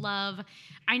people love.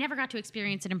 I never got to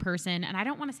experience it in person, and I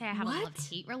don't want to say I have a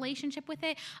love-hate relationship with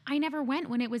it. I never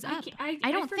went when it was up.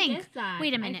 I don't think. That.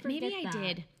 Wait a minute. Maybe I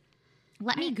did.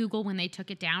 Let me Google when they took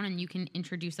it down, and you can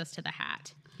introduce us to the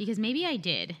hat, because maybe I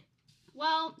did.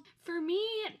 Well, for me,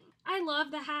 I love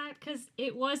the hat because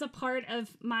it was a part of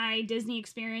my Disney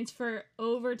experience for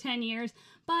over 10 years,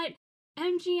 but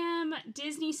MGM,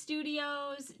 Disney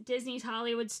Studios, Disney's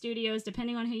Hollywood Studios,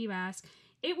 depending on who you ask.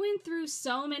 It went through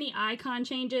so many icon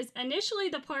changes. Initially,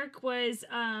 the park was,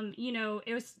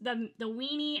 it was the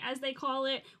weenie, as they call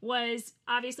it, was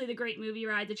obviously the Great Movie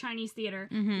Ride, the Chinese Theater.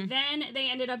 Mm-hmm. Then they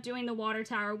ended up doing the Water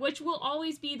Tower, which will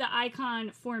always be the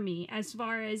icon for me as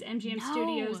far as MGM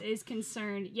Studios is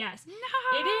concerned. Yes.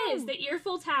 No! It is the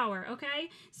Earful Tower,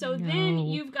 okay? So then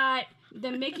you've got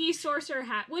the Mickey Sorcerer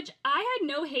Hat, which I had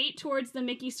no hate towards the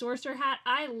Mickey Sorcerer Hat.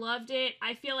 I loved it.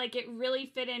 I feel like it really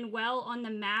fit in well on the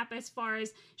map as far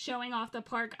as showing off the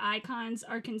park icons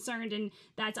are concerned, and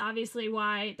that's obviously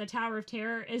why the Tower of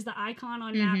Terror is the icon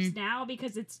on maps now,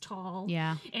 because it's tall.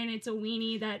 Yeah. And it's a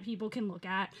weenie that people can look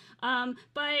at.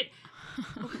 But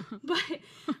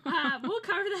we'll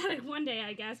cover that one day,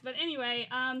 I guess. But anyway,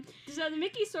 so the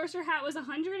Mickey Sorcerer Hat was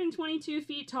 122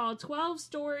 feet tall, 12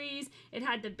 stories. It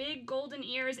had the big golden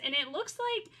ears, and it looks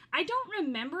like, I don't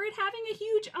remember it having a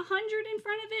huge 100 in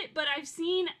front of it, but I've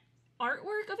seen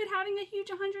artwork of it having a huge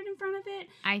 100 in front of it.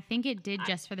 I think it did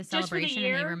just for the celebration,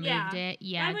 and they removed it.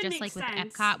 Yeah, just like with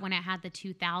Epcot when it had the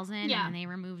 2000, and they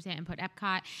removed it and put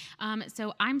Epcot.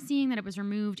 So I'm seeing that it was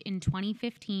removed in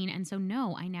 2015, and so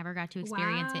no, I never got to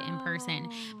experience it in person.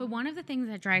 But one of the things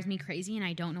that drives me crazy, and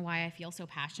I don't know why I feel so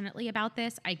passionately about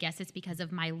this, I guess it's because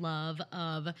of my love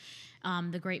of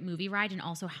the Great Movie Ride, and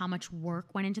also how much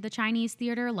work went into the Chinese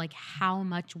Theater, like how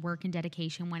much work and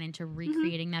dedication went into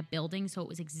recreating that building so it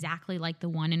was exactly like the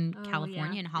one in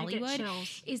California and Hollywood,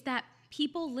 is that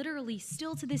people literally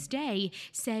still to this day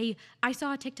say, I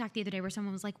saw a TikTok the other day where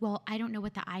someone was like, well, I don't know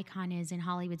what the icon is in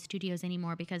Hollywood Studios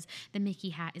anymore because the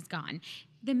Mickey hat is gone.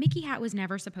 The Mickey hat was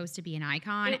never supposed to be an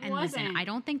icon. It wasn't. Listen, I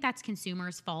don't think that's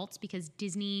consumers' faults, because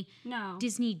Disney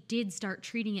did start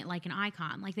treating it like an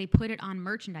icon. Like they put it on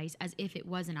merchandise as if it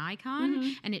was an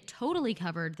icon, and it totally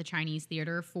covered the Chinese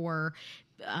Theater for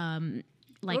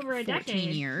like over a 14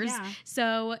 decade. years. Yeah.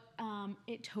 So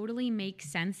it totally makes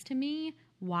sense to me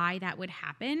why that would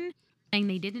happen. And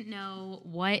they didn't know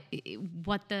what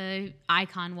the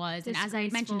icon was. And as I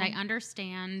had mentioned, I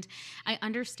understand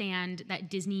that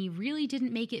Disney really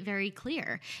didn't make it very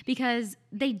clear, because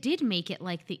they did make it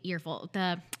like the Earful,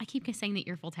 I keep saying the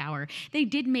Earful Tower. They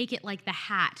did make it like the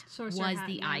hat was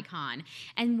the icon.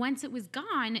 And once it was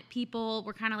gone, people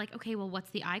were kind of like, okay, well,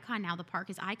 what's the icon now? The park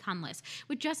is iconless,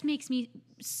 which just makes me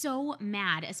so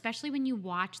mad, especially when you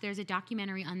watch, there's a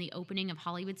documentary on the opening of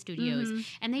Hollywood Studios,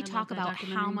 and they talk about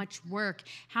how much work,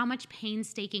 how much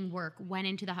painstaking work went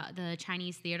into the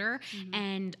Chinese Theater,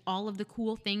 and all of the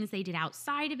cool things they did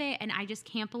outside of it. And I just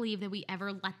can't believe that we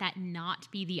ever let that not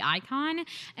be the icon.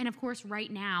 And of course,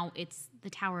 right now it's the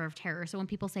Tower of Terror. So when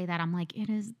people say that, I'm like, it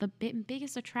is the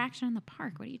biggest attraction in the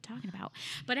park. What are you talking about?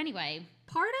 But anyway,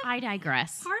 I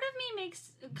digress. Part of me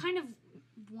makes kind of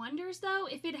wonders, though,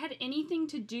 if it had anything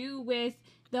to do with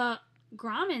the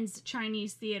Grauman's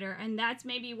Chinese Theater, and that's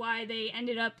maybe why they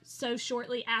ended up so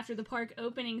shortly after the park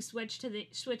opening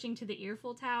switching to the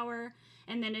Earful Tower,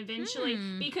 and then eventually,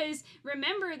 because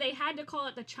remember, they had to call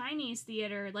it the Chinese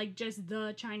Theater, like just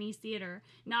the Chinese Theater,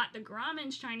 not the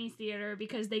Grauman's Chinese Theater,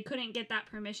 because they couldn't get that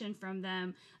permission from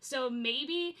them. So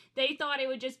maybe they thought it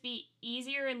would just be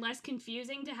easier and less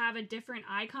confusing to have a different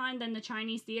icon than the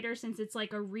Chinese Theater, since it's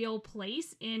like a real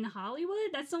place in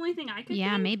Hollywood. That's the only thing I could think.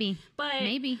 Yeah, maybe. But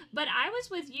I was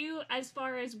with you as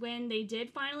far as when they did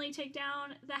finally take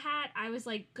down the hat. I was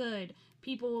like, good.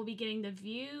 People will be getting the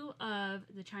view of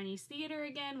the Chinese Theater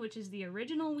again, which is the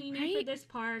original weenie for this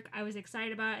park. I was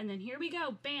excited about it. And then here we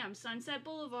go. Bam, Sunset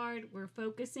Boulevard. We're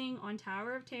focusing on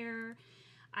Tower of Terror.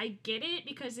 I get it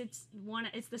because it's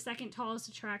the second tallest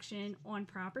attraction on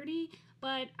property,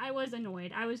 but I was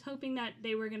annoyed. I was hoping that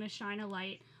they were going to shine a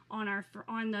light on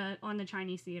the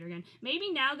Chinese Theater again.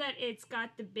 Maybe now that it's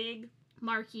got the big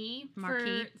marquee.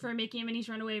 For Mickey and Minnie's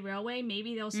Runaway Railway,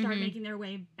 maybe they'll start making their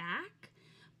way back.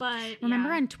 But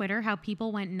remember on Twitter how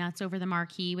people went nuts over the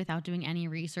marquee without doing any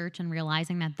research and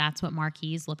realizing that that's what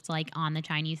marquees looked like on the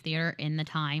Chinese Theater in the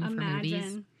time for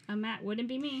movies? Wouldn't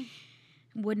be me.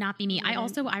 Would not be me.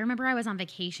 I remember I was on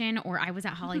vacation, or I was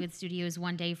at Hollywood Studios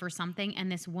one day for something, and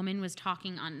this woman was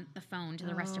talking on the phone to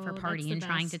the rest of her party and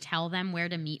trying to tell them where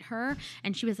to meet her.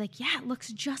 And she was like, yeah, it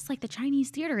looks just like the Chinese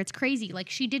Theater. It's crazy. Like,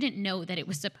 she didn't know that it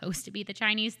was supposed to be the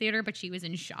Chinese Theater, but she was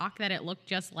in shock that it looked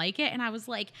just like it. And I was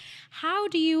like,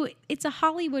 it's a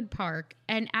Hollywood park.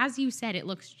 And as you said, it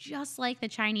looks just like the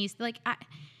Chinese. Like,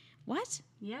 what?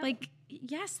 Yeah. Like,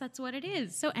 yes, that's what it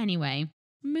is. So anyway.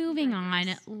 Moving on.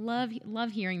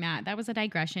 Love hearing that. That was a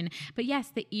digression. But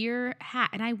yes, the ear hat.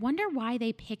 And I wonder why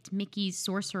they picked Mickey's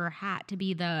sorcerer hat to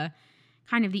be the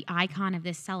kind of the icon of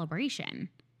this celebration.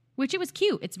 Which it was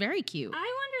cute. It's very cute. I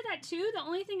wonder that that too. The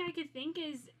only thing I could think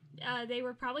is they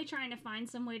were probably trying to find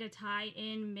some way to tie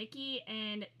in Mickey,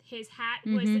 and his hat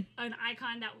was an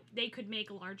icon that they could make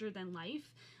larger than life.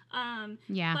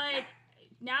 Yeah. But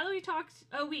now that we talked,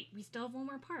 we still have one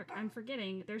more park. I'm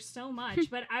forgetting. There's so much.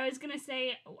 But I was going to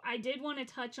say, I did want to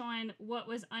touch on what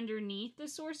was underneath the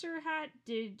sorcerer hat.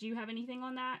 Did you have anything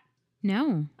on that?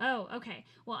 No. Oh, okay.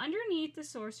 Well, underneath the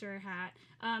sorcerer hat,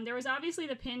 there was obviously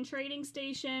the pin trading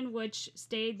station, which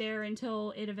stayed there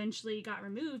until it eventually got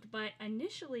removed. But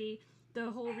initially,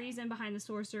 the whole reason behind the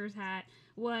sorcerer's hat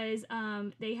was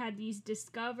they had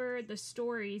discover the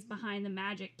stories behind the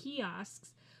magic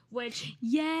kiosks, which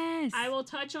yes, I will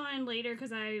touch on later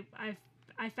because I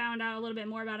found out a little bit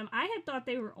more about them. I had thought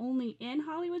they were only in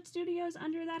Hollywood Studios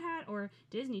under that hat, or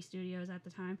Disney Studios at the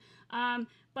time.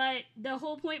 But the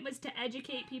whole point was to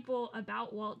educate people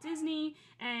about Walt Disney,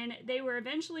 and they were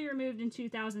eventually removed in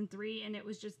 2003, and it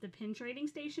was just the pin trading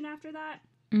station after that.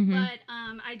 But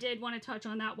I did want to touch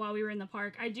on that while we were in the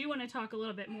park. I do want to talk a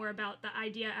little bit more about the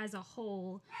idea as a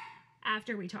whole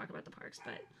after we talk about the parks,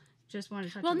 but just wanted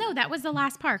to touch on that was the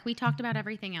last park. We talked about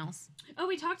everything else. Oh,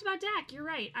 we talked about Dak. You're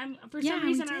right. For some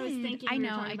reason I was thinking I we know.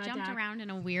 were talking I about jumped Dak. around in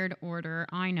a weird order.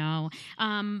 I know.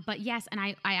 But yes, and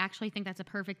I actually think that's a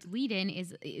perfect lead-in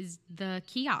is the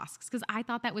kiosks, because I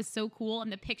thought that was so cool, and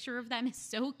the picture of them is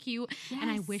so cute, and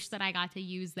I wish that I got to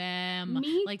use them.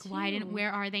 Me like, too.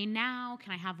 where are they now?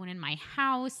 Can I have one in my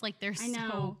house? Like, they're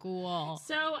so cool.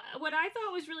 So what I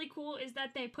thought was really cool is that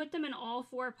they put them in all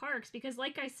 4 parks, because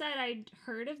like I said, I'd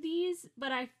heard of these,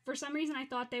 but for some reason I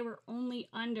thought they were only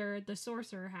under the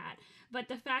sorcerer hat. But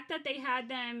the fact that they had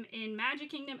them in Magic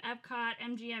Kingdom, Epcot,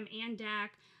 MGM, and DAC,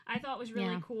 I thought was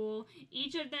really cool.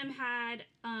 Each of them had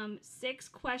 6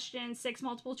 questions, 6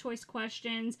 multiple choice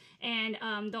questions, and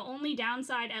the only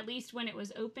downside, at least when it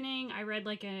was opening, I read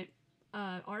like a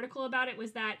article about it,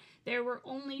 was that there were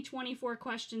only 24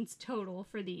 questions total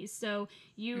for these. So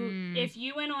if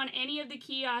you went on any of the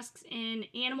kiosks in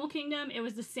Animal Kingdom, it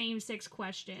was the same 6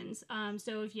 questions.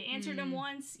 So if you answered them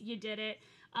once, you did it.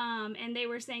 And they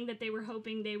were saying that they were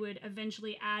hoping they would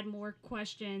eventually add more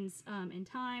questions in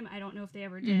time. I don't know if they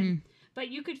ever did. But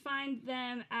you could find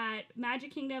them at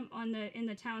Magic Kingdom in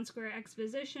the Town Square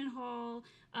Exposition Hall,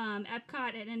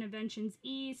 Epcot at Innoventions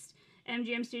East,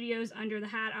 MGM Studios under the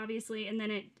hat, obviously, and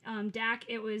then at DAC,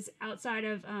 it was outside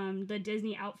of the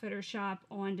Disney Outfitter shop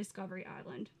on Discovery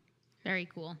Island. Very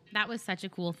cool. That was such a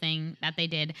cool thing that they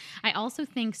did. I also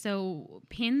think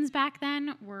pins back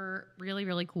then were really,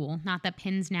 really cool. Not that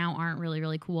pins now aren't really,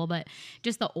 really cool, but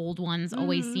just the old ones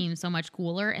always seem so much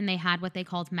cooler. And they had what they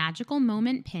called magical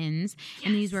moment pins. Yes.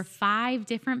 And these were 5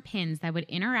 different pins that would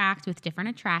interact with different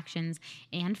attractions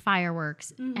and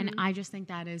fireworks. And I just think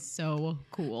that is so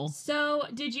cool. So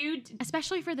did you...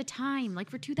 Especially for the time,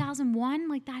 like for 2001,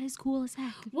 like that is cool as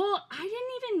heck. Well, I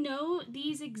didn't even know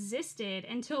these existed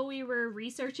until we were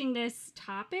researching this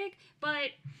topic, but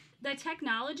the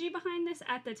technology behind this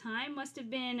at the time must have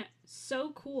been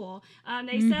so cool.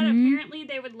 They said apparently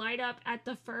they would light up at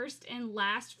the first and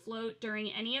last float during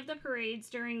any of the parades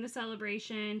during the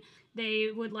celebration. They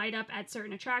would light up at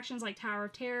certain attractions like Tower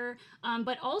of Terror.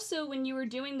 But also when you were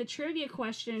doing the trivia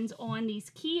questions on these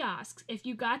kiosks, if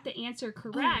you got the answer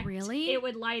correct, it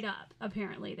would light up,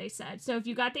 apparently, they said. So if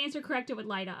you got the answer correct, it would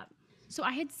light up. So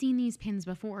I had seen these pins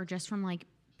before just from like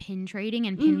pin trading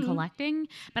and pin collecting,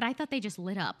 but I thought they just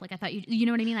lit up. Like I thought you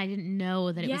know what I mean? I didn't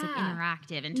know that it was like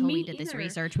interactive until we did this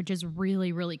research, which is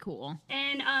really, really cool.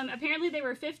 And apparently they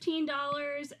were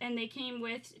 $15 and they came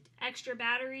with extra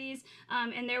batteries.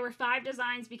 And there were 5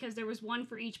 designs because there was one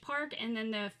for each park. And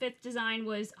then the 5th design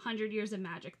was 100 Years of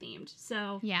Magic themed.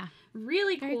 So yeah,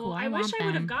 really cool. I wish I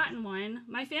would have gotten one.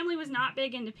 My family was not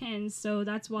big into pins, so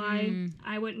that's why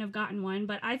I wouldn't have gotten one.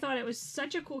 But I thought it was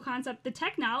such a cool concept. The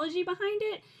technology behind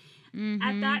it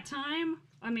at that time,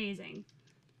 amazing.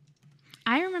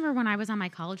 I remember when I was on my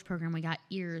college program, we got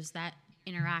ears that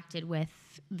interacted with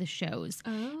the shows.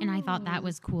 And I thought that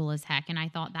was cool as heck. And I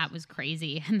thought that was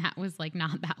crazy. And that was like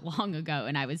not that long ago.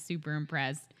 And I was super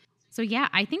impressed. So yeah,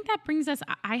 I think that brings us,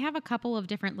 I have a couple of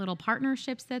different little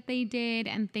partnerships that they did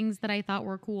and things that I thought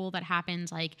were cool that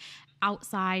happened like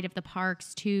outside of the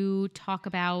parks to talk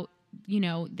about, you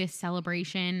know, this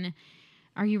celebration.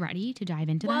 Are you ready to dive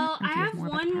into Well, that? Or I do you have more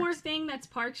about one the more parks? thing that's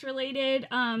parks related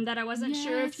that I wasn't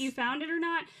sure if you Yes. found it or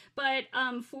not. But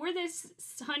for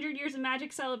this 100 Years of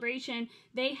Magic celebration,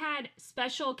 they had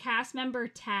special cast member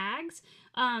tags,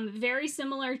 very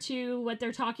similar to what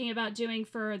they're talking about doing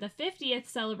for the 50th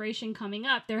celebration coming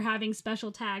up. They're having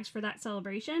special tags for that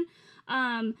celebration.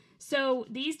 So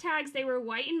these tags, they were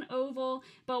white and oval,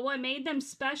 but what made them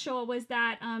special was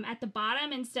that at the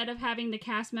bottom, instead of having the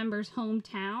cast members'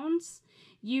 hometowns,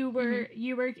 you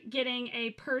were getting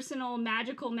a personal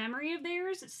magical memory of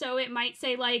theirs. So it might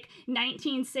say like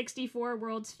 1964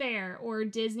 World's Fair or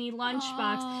Disney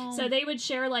Lunchbox. Oh. So they would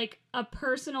share like a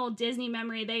personal Disney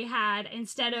memory they had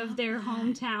instead of their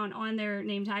hometown on their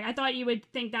name tag. I thought you would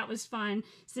think that was fun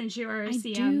since you're a I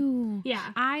CM. do.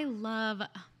 Yeah. I love.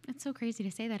 It's so crazy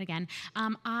to say that again.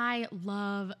 I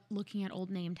love looking at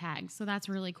old name tags, so that's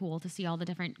really cool to see all the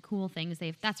different cool things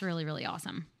they've. That's really, really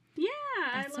awesome. Yeah,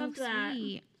 That's I love so that.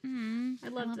 sweet. I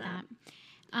love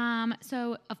that.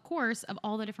 So, of course, of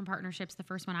all the different partnerships, the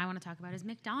first one I want to talk about is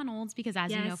McDonald's, because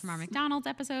as you know Yes. from our McDonald's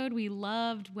episode, we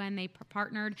loved when they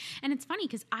partnered. And it's funny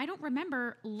because I don't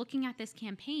remember looking at this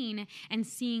campaign and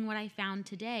seeing what I found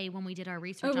today when we did our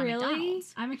research Oh, on really?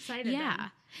 McDonald's. I'm excited. Yeah.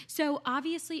 then. So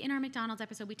obviously in our McDonald's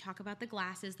episode, we talk about the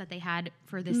glasses that they had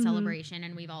for this celebration,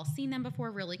 and we've all seen them before,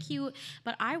 really cute.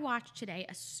 But I watched today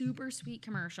a super sweet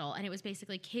commercial, and it was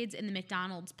basically kids in the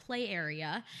McDonald's play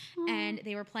area, and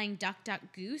they were playing Duck, Duck,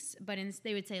 Goose, but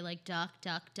they would say like Duck,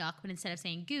 Duck, Duck, but instead of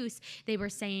saying Goose, they were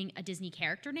saying a Disney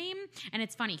character name. And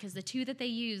it's funny because the two that they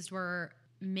used were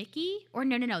Mickey, or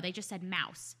no, they just said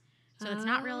Mouse. So it's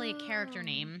not really a character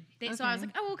name. So I was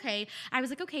like, oh, okay. I was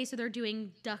like, okay, so they're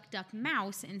doing Duck, Duck,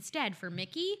 Mouse instead for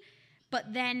Mickey.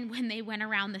 But then when they went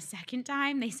around the second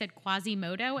time, they said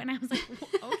Quasimodo. And I was like,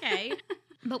 okay.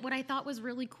 But what I thought was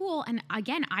really cool, and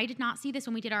again, I did not see this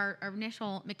when we did our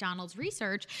initial McDonald's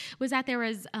research, was that there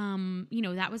was,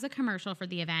 that was a commercial for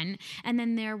the event. And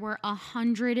then there were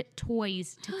 100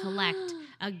 toys to collect.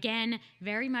 Again,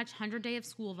 very much 100 Day of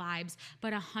School vibes,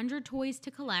 but 100 toys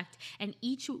to collect. And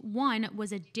each one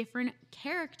was a different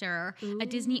character, a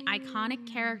Disney iconic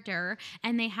character.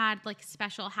 And they had like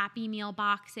special Happy Meal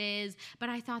boxes. But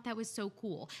I thought that was so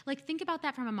cool. Like, think about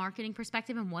that from a marketing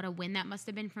perspective and what a win that must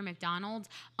have been for McDonald's.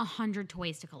 100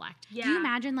 toys to collect. Yeah. Do you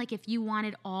imagine like if you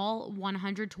wanted all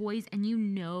 100 toys, and you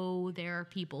know there are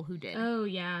people who did? Oh,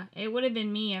 yeah. It would have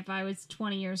been me if I was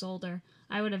 20 years older.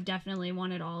 I would have definitely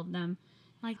wanted all of them.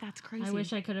 Like, that's crazy. I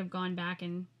wish I could have gone back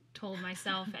and told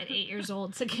myself at 8 years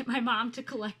old to get my mom to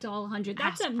collect all 100.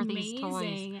 That's Ask for these toys.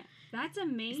 amazing. That's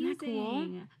amazing. Isn't that cool?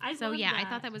 I So love yeah, that. I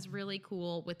thought that was really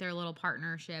cool with their little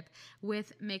partnership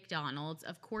with McDonald's.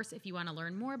 Of course, if you want to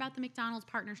learn more about the McDonald's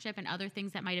partnership and other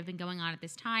things that might have been going on at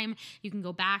this time, you can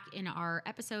go back in our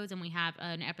episodes, and we have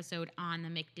an episode on the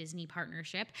McDisney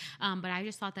partnership. But I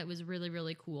just thought that was really,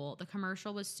 really cool. The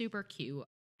commercial was super cute.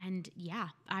 And yeah,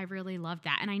 I really loved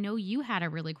that. And I know you had a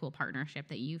really cool partnership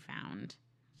that you found.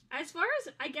 As far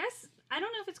as, I guess, I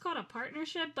don't know if it's called a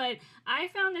partnership, but I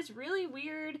found this really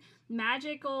weird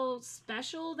magical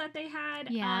special that they had.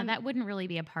 Yeah, that wouldn't really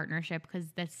be a partnership because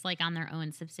that's like on their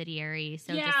own subsidiary.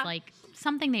 So Yeah. just like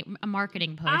something a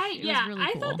marketing push. It was really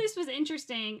I cool. thought this was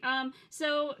interesting.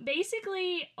 So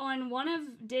basically on one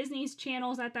of Disney's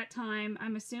channels at that time,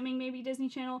 I'm assuming maybe Disney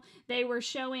Channel, they were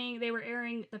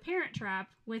airing The Parent Trap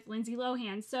with Lindsay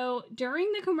Lohan. So during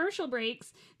the commercial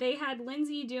breaks, they had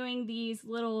Lindsay doing these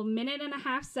little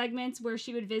 1.5-minute segments where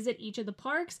she would visit each of the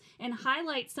parks and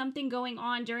highlight something going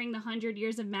on during the 100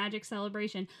 Years of Magic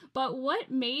celebration. But what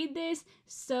made this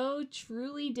so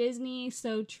truly Disney,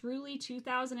 so truly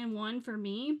 2001 for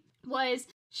me was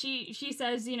she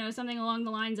says, something along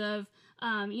the lines of,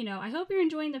 I hope you're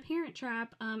enjoying The Parent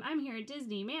Trap. I'm here at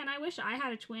Disney. Man, I wish I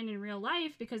had a twin in real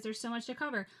life because there's so much to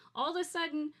cover. All of a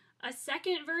sudden, a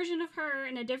second version of her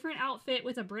in a different outfit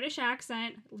with a British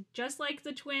accent, just like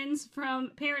the twins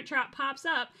from Parent Trap, pops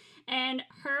up, and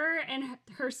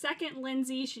her second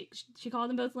Lindsay, she called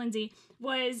them both Lindsay,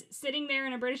 was sitting there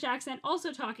in a British accent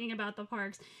also talking about the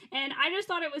parks. And I just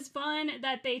thought it was fun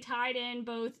that they tied in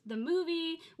both the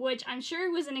movie, which I'm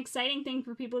sure was an exciting thing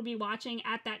for people to be watching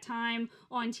at that time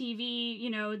on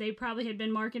TV. They probably had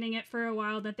been marketing it for a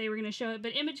while that they were going to show it,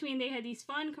 but in between they had these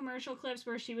fun commercial clips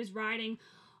where she was riding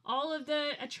all of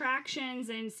the attractions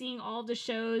and seeing all the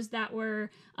shows that were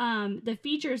the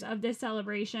features of this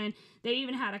celebration. They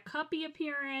even had a Cuppy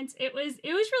appearance. It was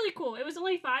really cool. It was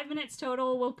only 5 minutes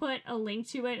total. We'll put a link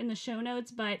to it in the show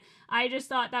notes, but I just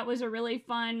thought that was a really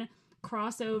fun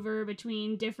crossover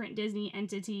between different Disney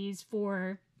entities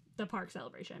for the park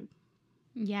celebration.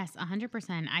 Yes,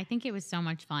 100%. I think it was so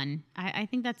much fun. I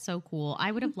think that's so cool.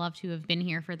 I would have loved to have been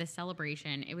here for this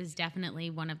celebration. It was definitely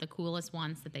one of the coolest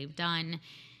ones that they've done.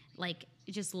 Like,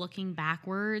 just looking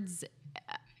backwards,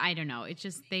 I don't know. It's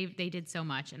just they did so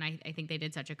much, and I think they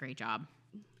did such a great job.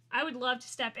 I would love to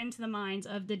step into the minds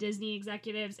of the Disney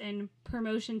executives and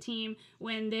promotion team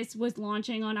when this was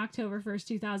launching on October 1st,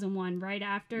 2001, right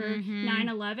after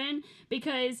 9/11,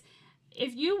 because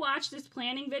if you watch this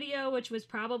planning video, which was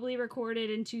probably recorded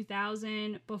in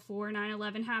 2000 before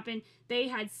 9/11 happened, they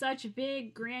had such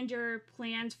big grandeur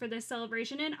plans for this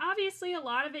celebration. And obviously a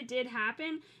lot of it did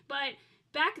happen, but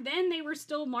back then they were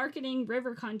still marketing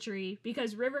River Country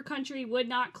because River Country would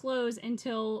not close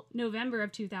until November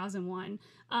of 2001.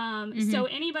 So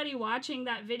anybody watching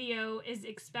that video is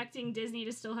expecting Disney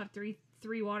to still have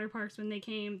three water parks when they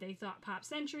came. They thought Pop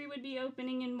Century would be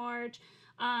opening in March.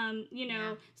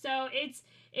 So it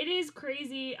is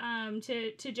crazy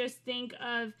to just think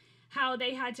of how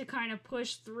they had to kind of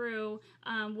push through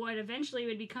what eventually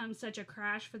would become such a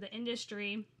crash for the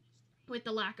industry with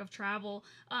the lack of travel.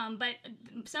 But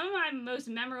some of my most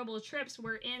memorable trips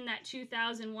were in that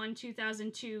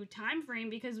 2001-2002 time frame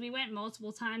because we went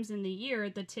multiple times in the year.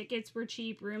 The tickets were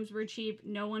cheap, rooms were cheap,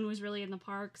 no one was really in the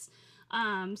parks.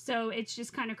 So it's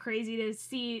just kind of crazy to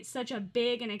see such a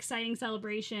big and exciting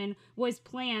celebration was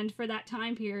planned for that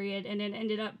time period, and it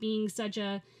ended up being such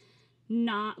a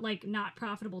not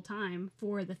profitable time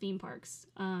for the theme parks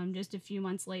just a few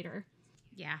months later.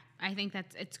 Yeah, I think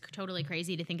it's totally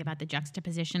crazy to think about the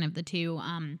juxtaposition of the two.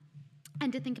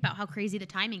 And to think about how crazy the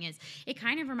timing is. It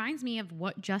kind of reminds me of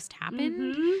what just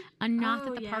happened. Not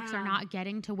that the parks are not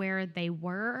getting to where they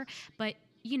were, but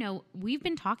you know, we've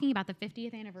been talking about the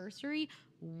 50th anniversary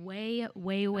way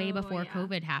before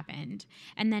COVID happened.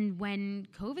 And then when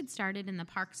COVID started and the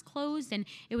parks closed, and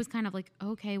it was kind of like,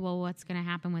 okay, well, what's going to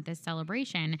happen with this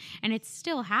celebration? And it's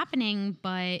still happening,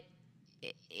 but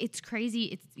it's crazy.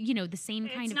 It's, you know, the same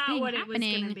kind of thing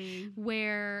happening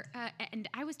where, and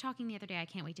I was talking the other day, I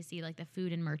can't wait to see like the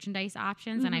food and merchandise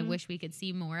options. And I wish we could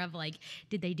see more of like,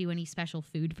 did they do any special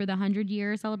food for the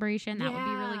 100-year celebration? That would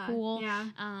be really cool. Yeah.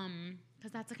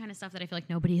 Because that's the kind of stuff that I feel like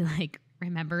nobody like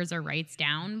remembers or writes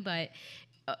down. But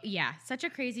yeah, such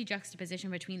a crazy juxtaposition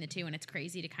between the two, and it's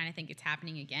crazy to kind of think it's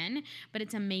happening again. But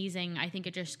it's amazing. I think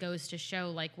it just goes to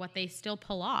show like what they still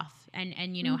pull off,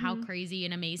 and you know how crazy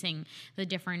and amazing the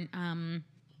different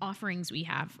offerings we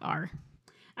have are.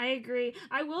 I agree.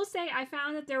 I will say I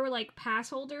found that there were like pass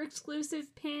holder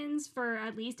exclusive pins for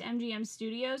at least MGM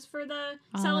Studios for the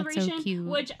celebration, that's so cute.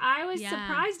 Which I was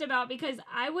surprised about because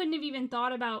I wouldn't have even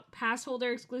thought about pass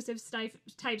holder exclusive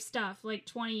type stuff like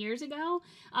 20 years ago.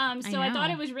 So I thought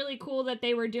it was really cool that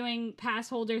they were doing pass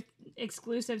holder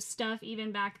exclusive stuff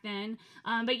even back then.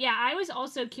 But yeah, I was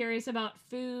also curious about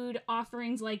food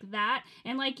offerings like that.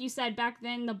 And like you said, back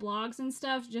then the blogs and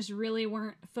stuff just really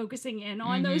weren't focusing in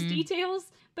on those details.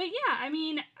 But yeah, I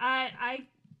mean,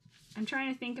 I'm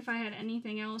trying to think if I had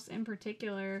anything else in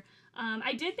particular.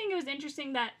 I did think it was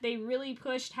interesting that they really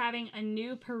pushed having a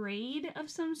new parade of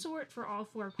some sort for all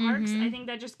four parks. I think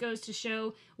that just goes to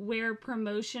show where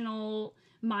promotional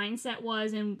mindset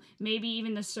was, and maybe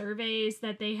even the surveys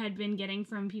that they had been getting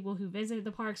from people who visited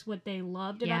the parks, what they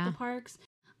loved about the parks.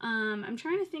 I'm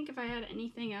trying to think if I had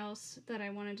anything else that I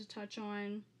wanted to touch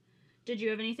on. Did you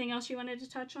have anything else you wanted to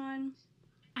touch on?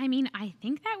 I mean, I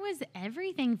think that was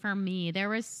everything for me. There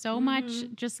was so much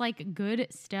just like good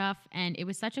stuff, and it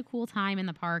was such a cool time in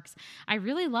the parks. I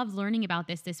really loved learning about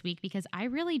this week because I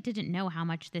really didn't know how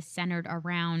much this centered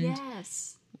around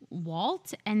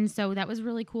Walt, and so that was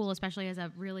really cool, especially as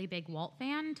a really big Walt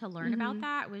fan. To learn about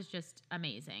that was just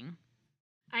amazing.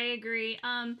 I agree.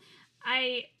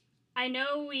 I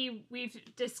know we've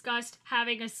discussed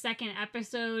having a second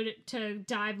episode to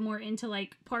dive more into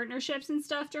like partnerships and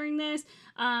stuff during this.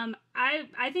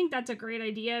 I think that's a great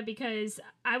idea because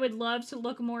I would love to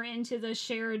look more into the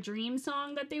Share a Dream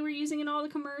song that they were using in all the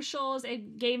commercials.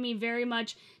 It gave me very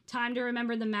much Time to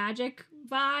Remember the Magic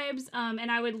vibes, and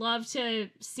I would love to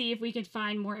see if we could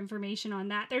find more information on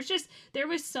that. There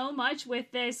was so much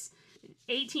with this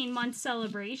 18-month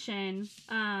celebration,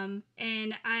 and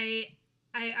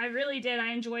I really did.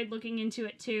 I enjoyed looking into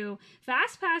it too.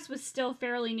 FastPass was still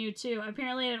fairly new too.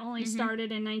 Apparently it only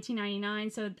started in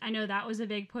 1999, so I know that was a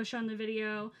big push on the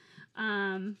video.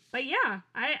 But yeah,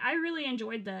 I really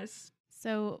enjoyed this.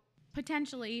 So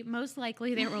potentially, most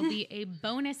likely, there will be a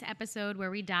bonus episode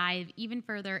where we dive even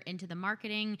further into the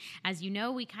marketing. As you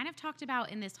know, we kind of talked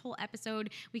about in this whole episode,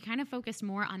 we kind of focused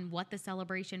more on what the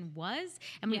celebration was,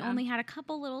 and we only had a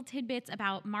couple little tidbits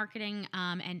about marketing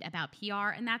and about PR,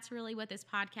 and that's really what this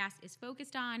podcast is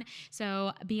focused on.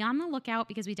 So be on the lookout,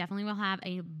 because we definitely will have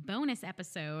a bonus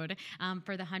episode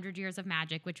for the 100 Years of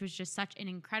Magic, which was just such an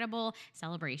incredible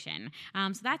celebration.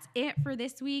 So that's it for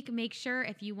this week. Make sure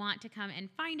if you want to come and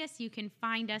find us, you can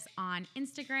find us on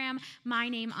Instagram. My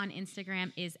name on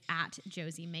Instagram is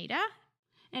 @JosieMaida.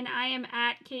 And I am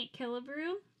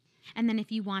 @KateKillebrew. And then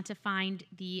if you want to find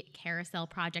the Carousel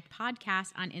Project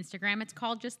podcast on Instagram, it's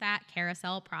called just that,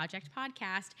 Carousel Project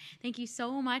Podcast. Thank you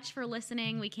so much for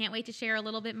listening. We can't wait to share a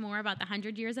little bit more about the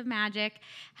 100 Years of Magic.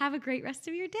 Have a great rest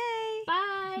of your day.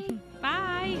 Bye.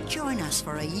 Bye. Join us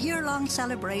for a year-long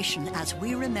celebration as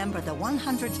we remember the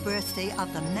 100th birthday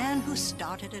of the man who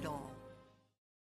started it all.